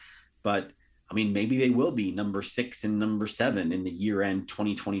different. But I mean, maybe they will be number 6 and number 7 in the year-end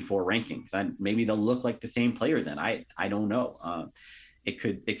 2024 rankings. And maybe they'll look like the same player then. I don't know. It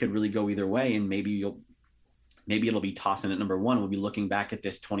could really go either way, and maybe it'll be Tauson at number 1. We'll be looking back at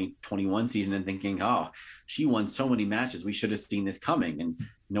this 2021 season and thinking, oh, she won so many matches, we should have seen this coming. And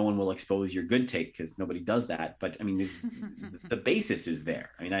no one will expose your good take, because nobody does that. But I mean, the basis is there.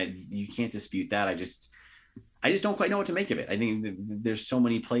 I mean, you can't dispute that. I just don't quite know what to make of it. I think there's so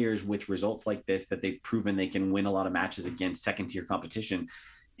many players with results like this that they've proven they can win a lot of matches against second-tier competition,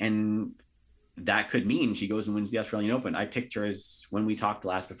 and that could mean she goes and wins the Australian Open. I picked her as, when we talked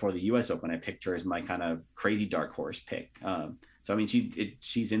last before the US Open, I picked her as my kind of crazy dark horse pick. So I mean,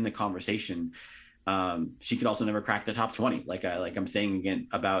 she's in the conversation. She could also never crack the top 20. Like I'm saying again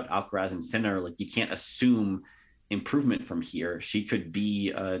about Alcaraz and Sinner, like, you can't assume improvement from here. She could be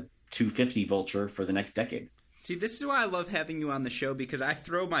a 250 vulture for the next decade. See, this is why I love having you on the show, because I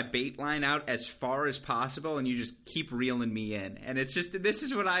throw my bait line out as far as possible, and you just keep reeling me in. And it's just, this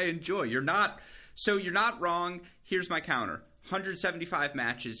is what I enjoy. You're not wrong. Here's my counter. 175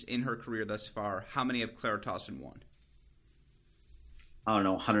 matches in her career thus far. How many have Clara Tauson won? I don't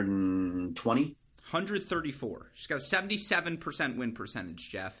know, 120? 134. She's got a 77% win percentage,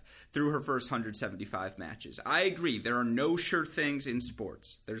 Jeff, through her first 175 matches. I agree. There are no sure things in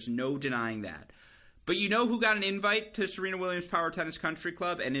sports. There's no denying that. But you know who got an invite to Serena Williams Power Tennis Country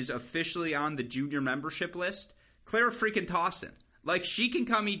Club and is officially on the junior membership list? Clara freaking Tauson. Like, she can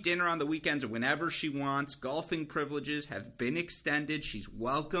come eat dinner on the weekends whenever she wants. Golfing privileges have been extended. She's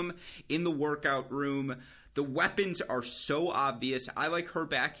welcome in the workout room. The weapons are so obvious. I like her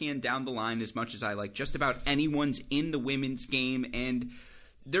backhand down the line as much as I like just about anyone's in the women's game. And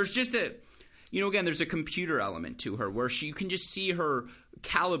there's just there's a computer element to her where you can just see her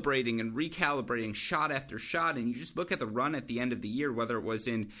calibrating and recalibrating shot after shot, and you just look at the run at the end of the year, whether it was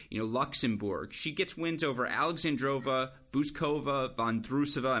in Luxembourg. She gets wins over Alexandrova, Buskova,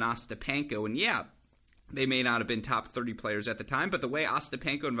 Vondrousova, and Ostapenko, and yeah, they may not have been top 30 players at the time, but the way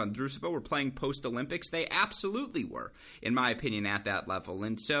Ostapenko and Vondrousova were playing post-Olympics, they absolutely were, in my opinion, at that level.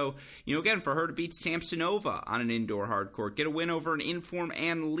 And so, again, for her to beat Samsonova on an indoor hard court, get a win over an in-form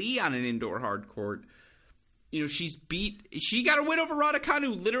Ann Lee on an indoor hard court, she got a win over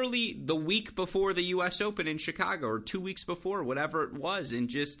Raducanu literally the week before the U.S. Open in Chicago, or 2 weeks before, whatever it was. And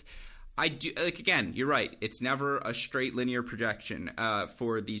just, I do, like, again, you're right. It's never a straight linear projection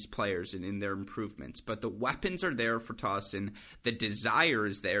for these players and in their improvements. But the weapons are there for Tauson. The desire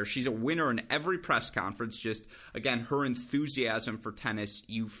is there. She's a winner in every press conference. Just, again, her enthusiasm for tennis,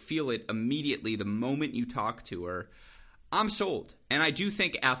 you feel it immediately the moment you talk to her. I'm sold. And I do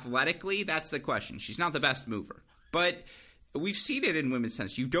think athletically, that's the question. She's not the best mover. But we've seen it in women's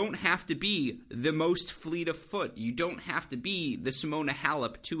tennis. You don't have to be the most fleet of foot. You don't have to be the Simona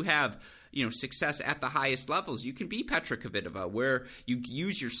Halep to have, success at the highest levels. You can be Petra Kvitova, where you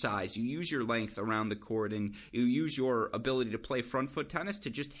use your size, you use your length around the court, and you use your ability to play front foot tennis to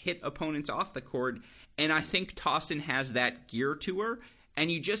just hit opponents off the court. And I think Tauson has that gear to her,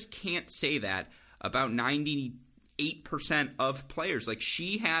 and you just can't say that about 98% of players. Like,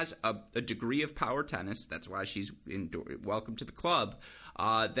 she has a degree of power tennis. That's why she's welcome to the club.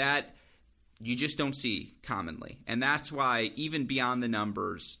 That you just don't see commonly, and that's why even beyond the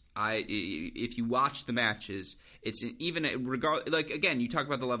numbers, if you watch the matches, it's even like, again, you talk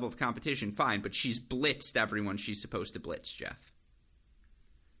about the level of competition, fine, but she's blitzed everyone she's supposed to blitz, Jeff.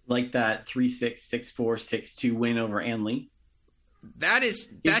 Like that 3-6, 6-4, 6-2 win over Ann Lee.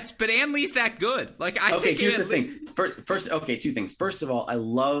 But Ann Lee's that good. Like, I think here's the thing. First, two things. First of all, I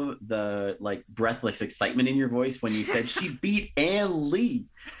love the breathless excitement in your voice when you said she beat Ann Lee.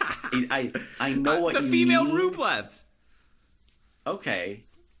 I know what the you female mean. Rublev. Okay,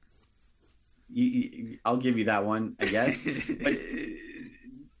 I'll give you that one, I guess. But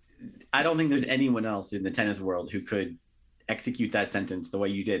I don't think there's anyone else in the tennis world who could execute that sentence the way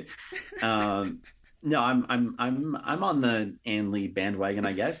you did. No, I'm on the Ann Lee bandwagon,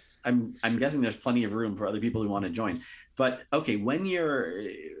 I guess. I'm guessing there's plenty of room for other people who want to join. But okay, when you're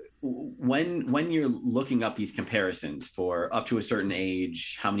looking up these comparisons for up to a certain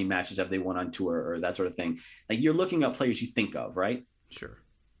age, how many matches have they won on tour or that sort of thing, like, you're looking up players you think of, right? Sure.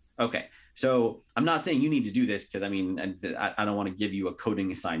 Okay. So I'm not saying you need to do this, because I don't want to give you a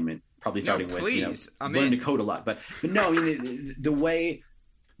coding assignment, probably starting with learn to code a lot. But no, I mean, the way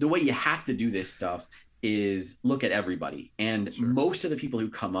you have to do this stuff is look at everybody. And sure, most of the people who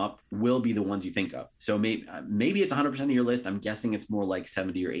come up will be the ones you think of. So maybe it's 100% of your list. I'm guessing it's more like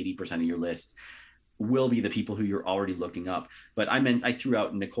 70 or 80% of your list will be the people who you're already looking up. But I threw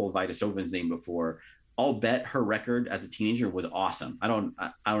out Nicole Vidasova's name before. I'll bet her record as a teenager was awesome. I don't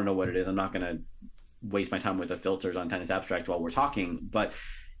know what it is. I'm not going to waste my time with the filters on Tennis Abstract while we're talking, but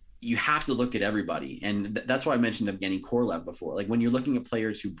you have to look at everybody. And that's why I mentioned Evgeny Korolev before. Like, when you're looking at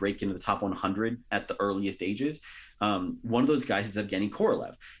players who break into the top 100 at the earliest ages, one of those guys is Evgeny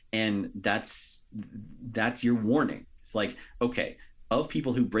Korolev. And that's your warning. It's like, okay, of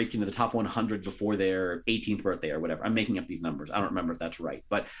people who break into the top 100 before their 18th birthday or whatever, I'm making up these numbers, I don't remember if that's right,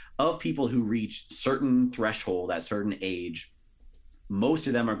 but of people who reach certain threshold at certain age, most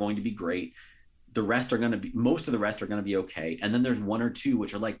of them are going to be great. Most of the rest are going to be okay. And then there's one or two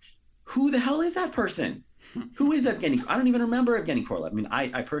which are like, who the hell is that person? Who is Evgeny? I don't even remember Evgeny Korolev. I mean,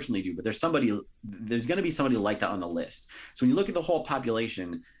 I personally do, but there's going to be somebody like that on the list. So when you look at the whole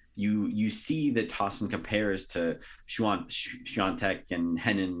population, you see that Tauson compares to Swiatek and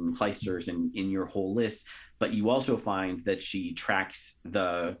Henin, Kleisters in your whole list, but you also find that she tracks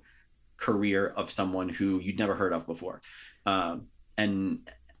the career of someone who you'd never heard of before. And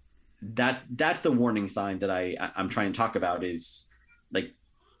that's the warning sign that I'm trying to talk about, is like,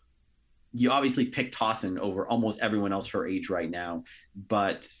 you obviously pick Tauson over almost everyone else her age right now,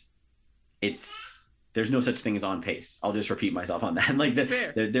 but there's no such thing as on pace. I'll just repeat myself on that. Like,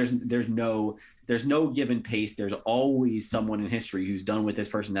 there's no given pace. There's always someone in history who's done what this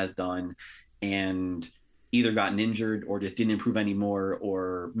person has done and either gotten injured or just didn't improve anymore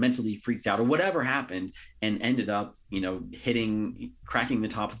or mentally freaked out or whatever happened and ended up, cracking the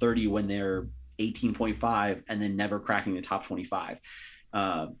top 30 when they're 18.5 and then never cracking the top 25.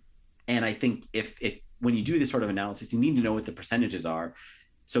 And I think if when you do this sort of analysis, you need to know what the percentages are.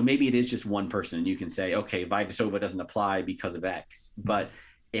 So maybe it is just one person and you can say, okay, Vydasova doesn't apply because of X. But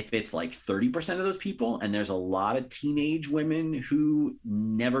if it's like 30% of those people and there's a lot of teenage women who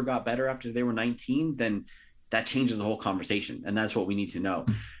never got better after they were 19, then that changes the whole conversation. And that's what we need to know.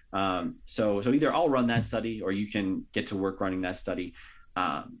 So either I'll run that study or you can get to work running that study.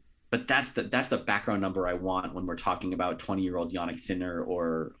 But that's the background number I want when we're talking about 20-year-old Jannik Sinner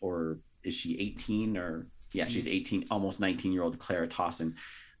or is she 18 or yeah, she's 18, almost 19-year-old Clara Tauson.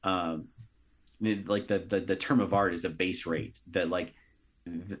 Like the term of art is a base rate, that like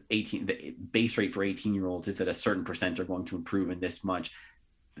the base rate for 18-year-olds is that a certain percent are going to improve in this much.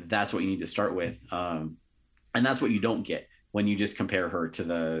 That's what you need to start with. And that's what you don't get when you just compare her to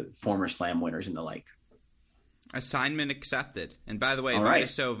the former slam winners and the like. Assignment accepted. And by the way, All right.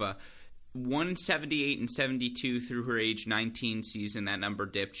 Vydasova, 178 and 72 through her age 19 season. That number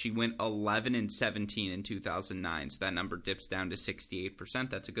dipped. She went 11 and 17 in 2009, so that number dips down to 68%.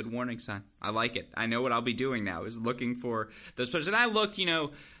 That's a good warning sign. I like it. I know what I'll be doing now is looking for those players. And I looked,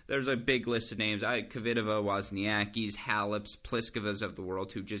 there's a big list of names. Kvitova, Wozniacki's, Haleps, Pliskavas of the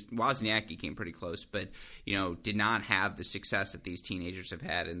world, who just – Wozniacki came pretty close, but, did not have the success that these teenagers have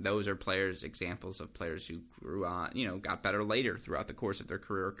had. And those are examples of players who grew on, got better later throughout the course of their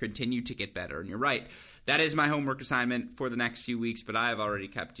career or continued to get better. And you're right. That is my homework assignment for the next few weeks, but I have already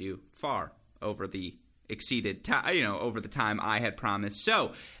kept you far over the exceeded time, over the time I had promised.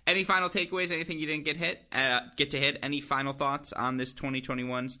 So, any final takeaways? Anything you didn't get to hit? Any final thoughts on this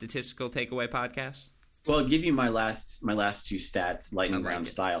 2021 Statistical Takeaway podcast? Well, I'll give you my last two stats, lightning round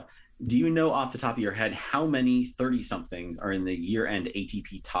style. Do you know off the top of your head how many 30-somethings are in the year-end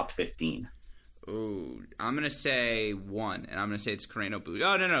ATP top 15? Ooh, I'm going to say one, and I'm going to say it's Carreno Busta.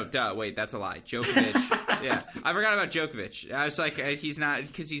 Oh, no, duh, wait, that's a lie. Djokovic. Yeah, I forgot about Djokovic. I was like, he's not,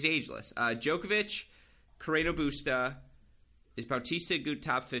 because he's ageless. Djokovic, Carreno Busta, is Bautista Agut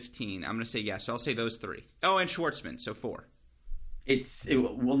top 15? I'm going to say yes. So I'll say those three. Oh, and Schwartzman, so 4.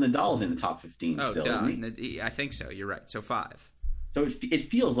 Well, Nadal's in the top 15 still, isn't he? I think so. You're right. So 5. So it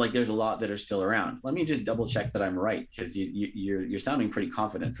feels like there's a lot that are still around. Let me just double check that I'm right, because you're sounding pretty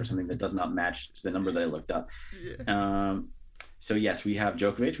confident for something that does not match the number that I looked up. Yeah. So yes, we have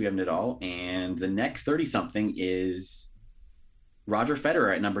Djokovic, we have Nadal, and the next 30-something is Roger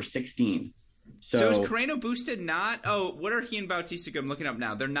Federer at number 16. So is Carreno Busta not? Oh, what are he and Bautista? I'm looking up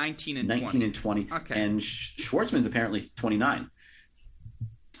now. They're 19 and 20. 19 and 20. Okay. And Schwartzman's apparently 29.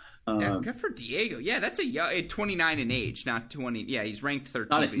 Yeah, good for Diego. Yeah, that's a 29 in age, not 20. Yeah, he's ranked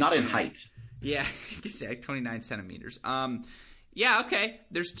 13. Not in height. Yeah, 29 centimeters. Yeah, okay.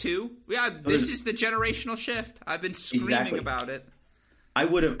 There's 2. Yeah, this is the generational shift. I've been screaming about it. I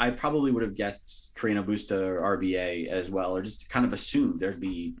probably would have guessed Carreno Busta or RBA as well, or just kind of assumed there'd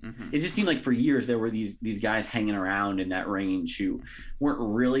be. Mm-hmm. It just seemed like for years there were these guys hanging around in that range who weren't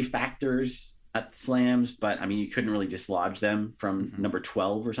really factors at slams, but I mean, you couldn't really dislodge them from number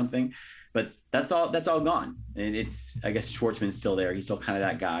 12 or something. But that's all gone. And I guess Schwartzman's still there. He's still kind of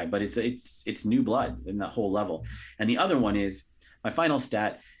that guy, but it's new blood in that whole level. And the other one is, my final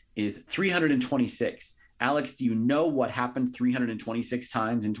stat is 326. Alex, do you know what happened 326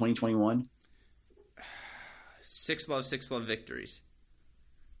 times in 2021? 6 love victories.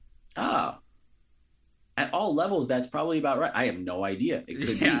 At all levels, that's probably about right. I have no idea. It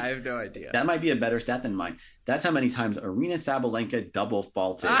could be. I have no idea. That might be a better stat than mine. That's how many times Aryna Sabalenka double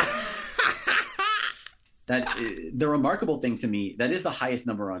faulted. The remarkable thing to me, that is the highest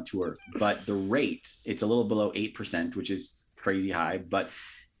number on tour, but the rate, it's a little below 8%, which is crazy high, but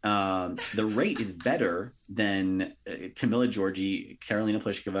the rate is better than Camila Giorgi, Karolina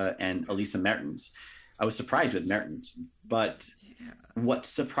Pliskova, and Elisa Mertens. I was surprised with Mertens, but what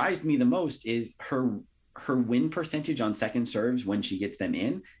surprised me the most is her win percentage on second serves when she gets them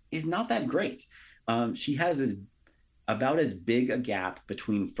in is not that great. She has about as big a gap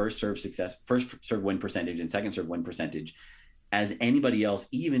between first serve win percentage and second serve win percentage as anybody else,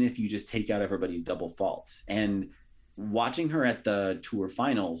 even if you just take out everybody's double faults. And watching her at the tour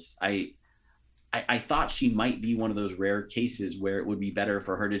finals, I thought she might be one of those rare cases where it would be better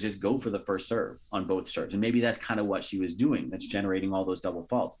for her to just go for the first serve on both serves. And maybe that's kind of what she was doing. That's generating all those double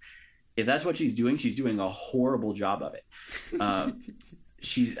faults. If that's what she's doing a horrible job of it.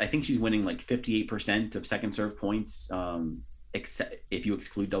 I think she's winning like 58% of second serve points, except if you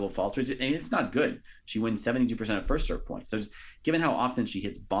exclude double faults, and it's not good. She wins 72% of first serve points. So just, given how often she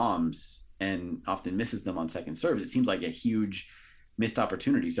hits bombs and often misses them on second serves, it seems like a huge missed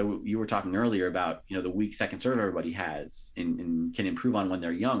opportunity. So you were talking earlier about, the weak second serve everybody has and can improve on when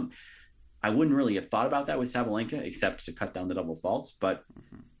they're young. I wouldn't really have thought about that with Sabalenka, except to cut down the double faults, but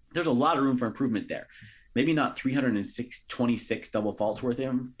there's a lot of room for improvement there. Maybe not 326 double faults worth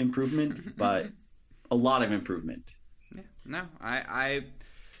of improvement, but a lot of improvement. Yeah, no, I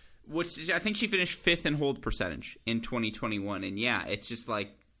think she finished 5th in hold percentage in 2021, and yeah, it's just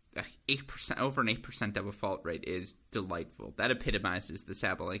like 8%, over an 8% double fault rate is delightful. That epitomizes the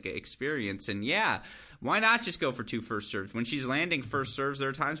Sabalenka experience. And yeah, why not just go for 2 first serves? When she's landing first serves, there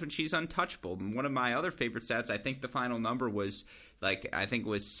are times when she's untouchable. And one of my other favorite stats, I think the final number was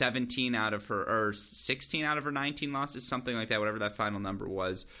 17 out of her, or 16 out of her 19 losses, something like that, whatever that final number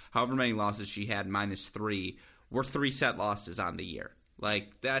was. However many losses she had, -3, were 3-set losses on the year.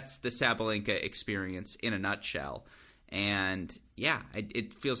 Like, that's the Sabalenka experience in a nutshell. And yeah,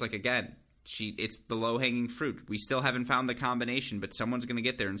 it feels like, again, it's the low-hanging fruit. We still haven't found the combination, but someone's going to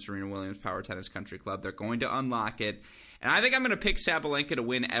get there in Serena Williams Power Tennis Country Club. They're going to unlock it. And I think I'm going to pick Sabalenka to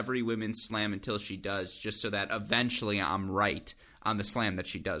win every women's slam until she does, just so that eventually I'm right on the slam that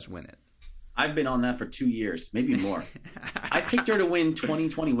she does win it. I've been on that for 2 years, maybe more. I picked her to win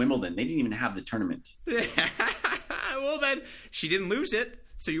 2020 Wimbledon. They didn't even have the tournament. Well, then, she didn't lose it,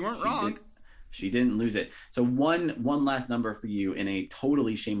 so you weren't wrong. She didn't lose it. So one last number for you in a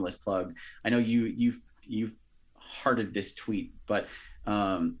totally shameless plug. I know you've hearted this tweet, but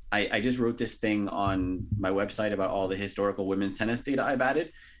I just wrote this thing on my website about all the historical women's tennis data I've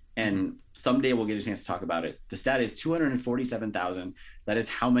added, and someday we'll get a chance to talk about it. The stat is 247,000. That is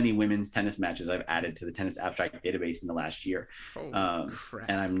how many women's tennis matches I've added to the Tennis Abstract database in the last year. Crap.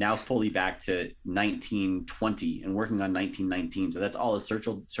 And I'm now fully back to 1920 and working on 1919. So that's all a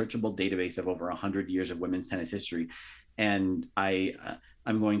searchable database of over 100 years of women's tennis history. And I'm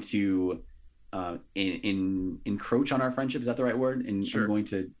going to encroach on our friendship. Is that the right word? And sure. I'm going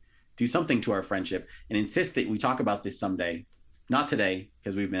to do something to our friendship and insist that we talk about this someday. Not today,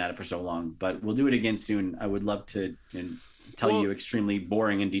 because we've been at it for so long, but we'll do it again soon. I would love to tell you extremely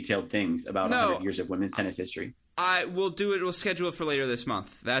boring and detailed things about 100 years of women's tennis history. We'll do it. We'll schedule it for later this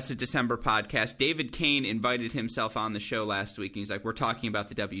month. That's a December podcast. David Kane invited himself on the show last week, and he's like, we're talking about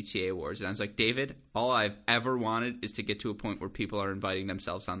the WTA awards. And I was like, David, all I've ever wanted is to get to a point where people are inviting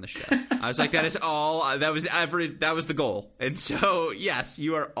themselves on the show. I was like, that is all. That was the goal. And so, yes,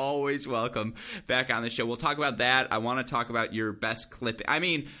 you are always welcome back on the show. We'll talk about that. I want to talk about your best clip. I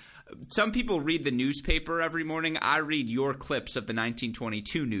mean, some people read the newspaper every morning. I read your clips of the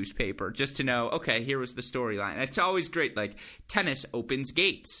 1922 newspaper just to know, okay, here was the storyline. It's always great. Like, tennis opens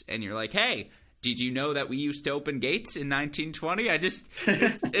gates. And you're like, hey, did you know that we used to open gates in 1920?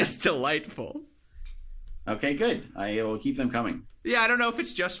 It's delightful. Okay, good. I will keep them coming. Yeah, I don't know if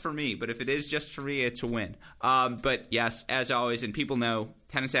it's just for me, but if it is just for me, it's a win. But yes, as always, and people know,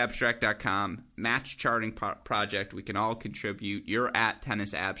 tennisabstract.com, match charting project. We can all contribute. You're at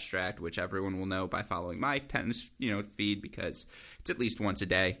Tennis Abstract, which everyone will know by following my tennis feed, because it's at least once a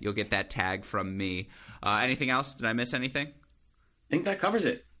day. You'll get that tag from me. Anything else? Did I miss anything? I think that covers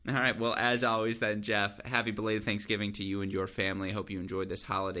it. All right. Well, as always then, Jeff, happy belated Thanksgiving to you and your family. Hope you enjoyed this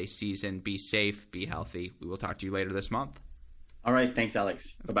holiday season. Be safe. Be healthy. We will talk to you later this month. All right. Thanks,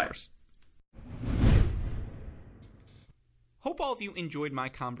 Alex. Bye-bye. Hope all of you enjoyed my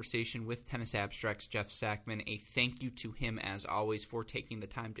conversation with Tennis Abstract's Jeff Sackmann. A thank you to him, as always, for taking the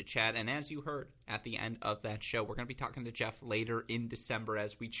time to chat. And as you heard at the end of that show, we're going to be talking to Jeff later in December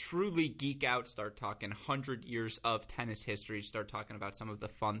as we truly geek out, start talking 100 years of tennis history, start talking about some of the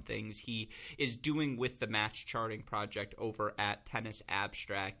fun things he is doing with the match charting project over at Tennis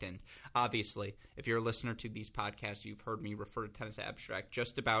Abstract. And obviously, if you're a listener to these podcasts, you've heard me refer to Tennis Abstract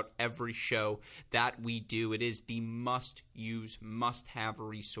just about every show that we do. It is the must-use, must-have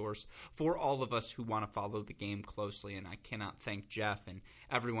resource for all of us who want to follow the game closely. And I cannot thank Jeff and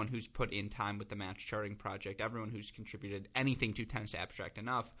everyone who's put in time with the match charting project, everyone who's contributed anything to Tennis Abstract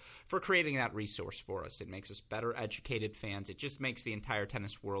enough for creating that resource for us. It makes us better educated fans. It just makes the entire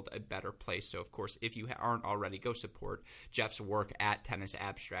tennis world a better place. So, of course, if you aren't already, go support Jeff's work at Tennis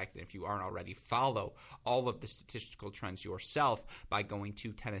Abstract. And if you aren't already, follow all of the statistical trends yourself by going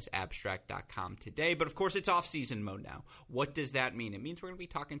to tennisabstract.com today. But, of course, it's off-season mode now. What does that mean? It means we're going to be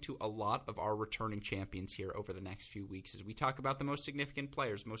talking to a lot of our returning champions here over the next few weeks as we talk about the most significant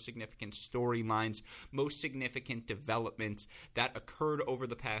players, most significant storylines, most significant developments that occurred over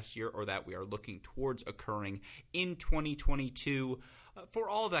the past year or that we are looking towards occurring in 2022. For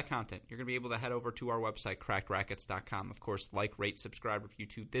all of that content, you're going to be able to head over to our website, crackedrackets.com. Of course, like, rate, subscribe, review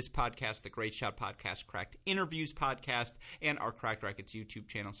to this podcast, the Great Shot Podcast, Cracked Interviews Podcast, and our Cracked Rackets YouTube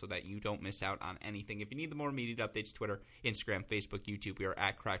channel so that you don't miss out on anything. If you need the more immediate updates, Twitter, Instagram, Facebook, YouTube, we are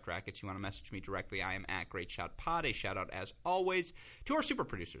at Cracked Rackets. You want to message me directly, I am at Great Shot Pod. A shout out, as always, to our super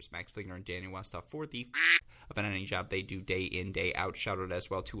producers, Max Fligner and Daniel Westoff, for the of any job they do day in, day out. Shout out as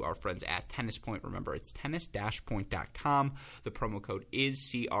well to our friends at Tennis Point. Remember, it's tennis-point.com. The promo code is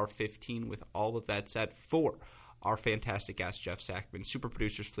CR15. With all of that said, for our fantastic guest, Jeff Sackmann, super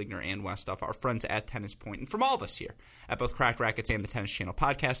producers Fligner and Westoff, our friends at Tennis Point, and from all of us here at both Cracked Rackets and the Tennis Channel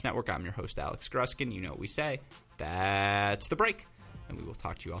Podcast Network, I'm your host, Alex Gruskin. You know what we say. That's the break. And we will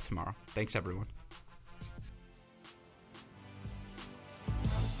talk to you all tomorrow. Thanks, everyone.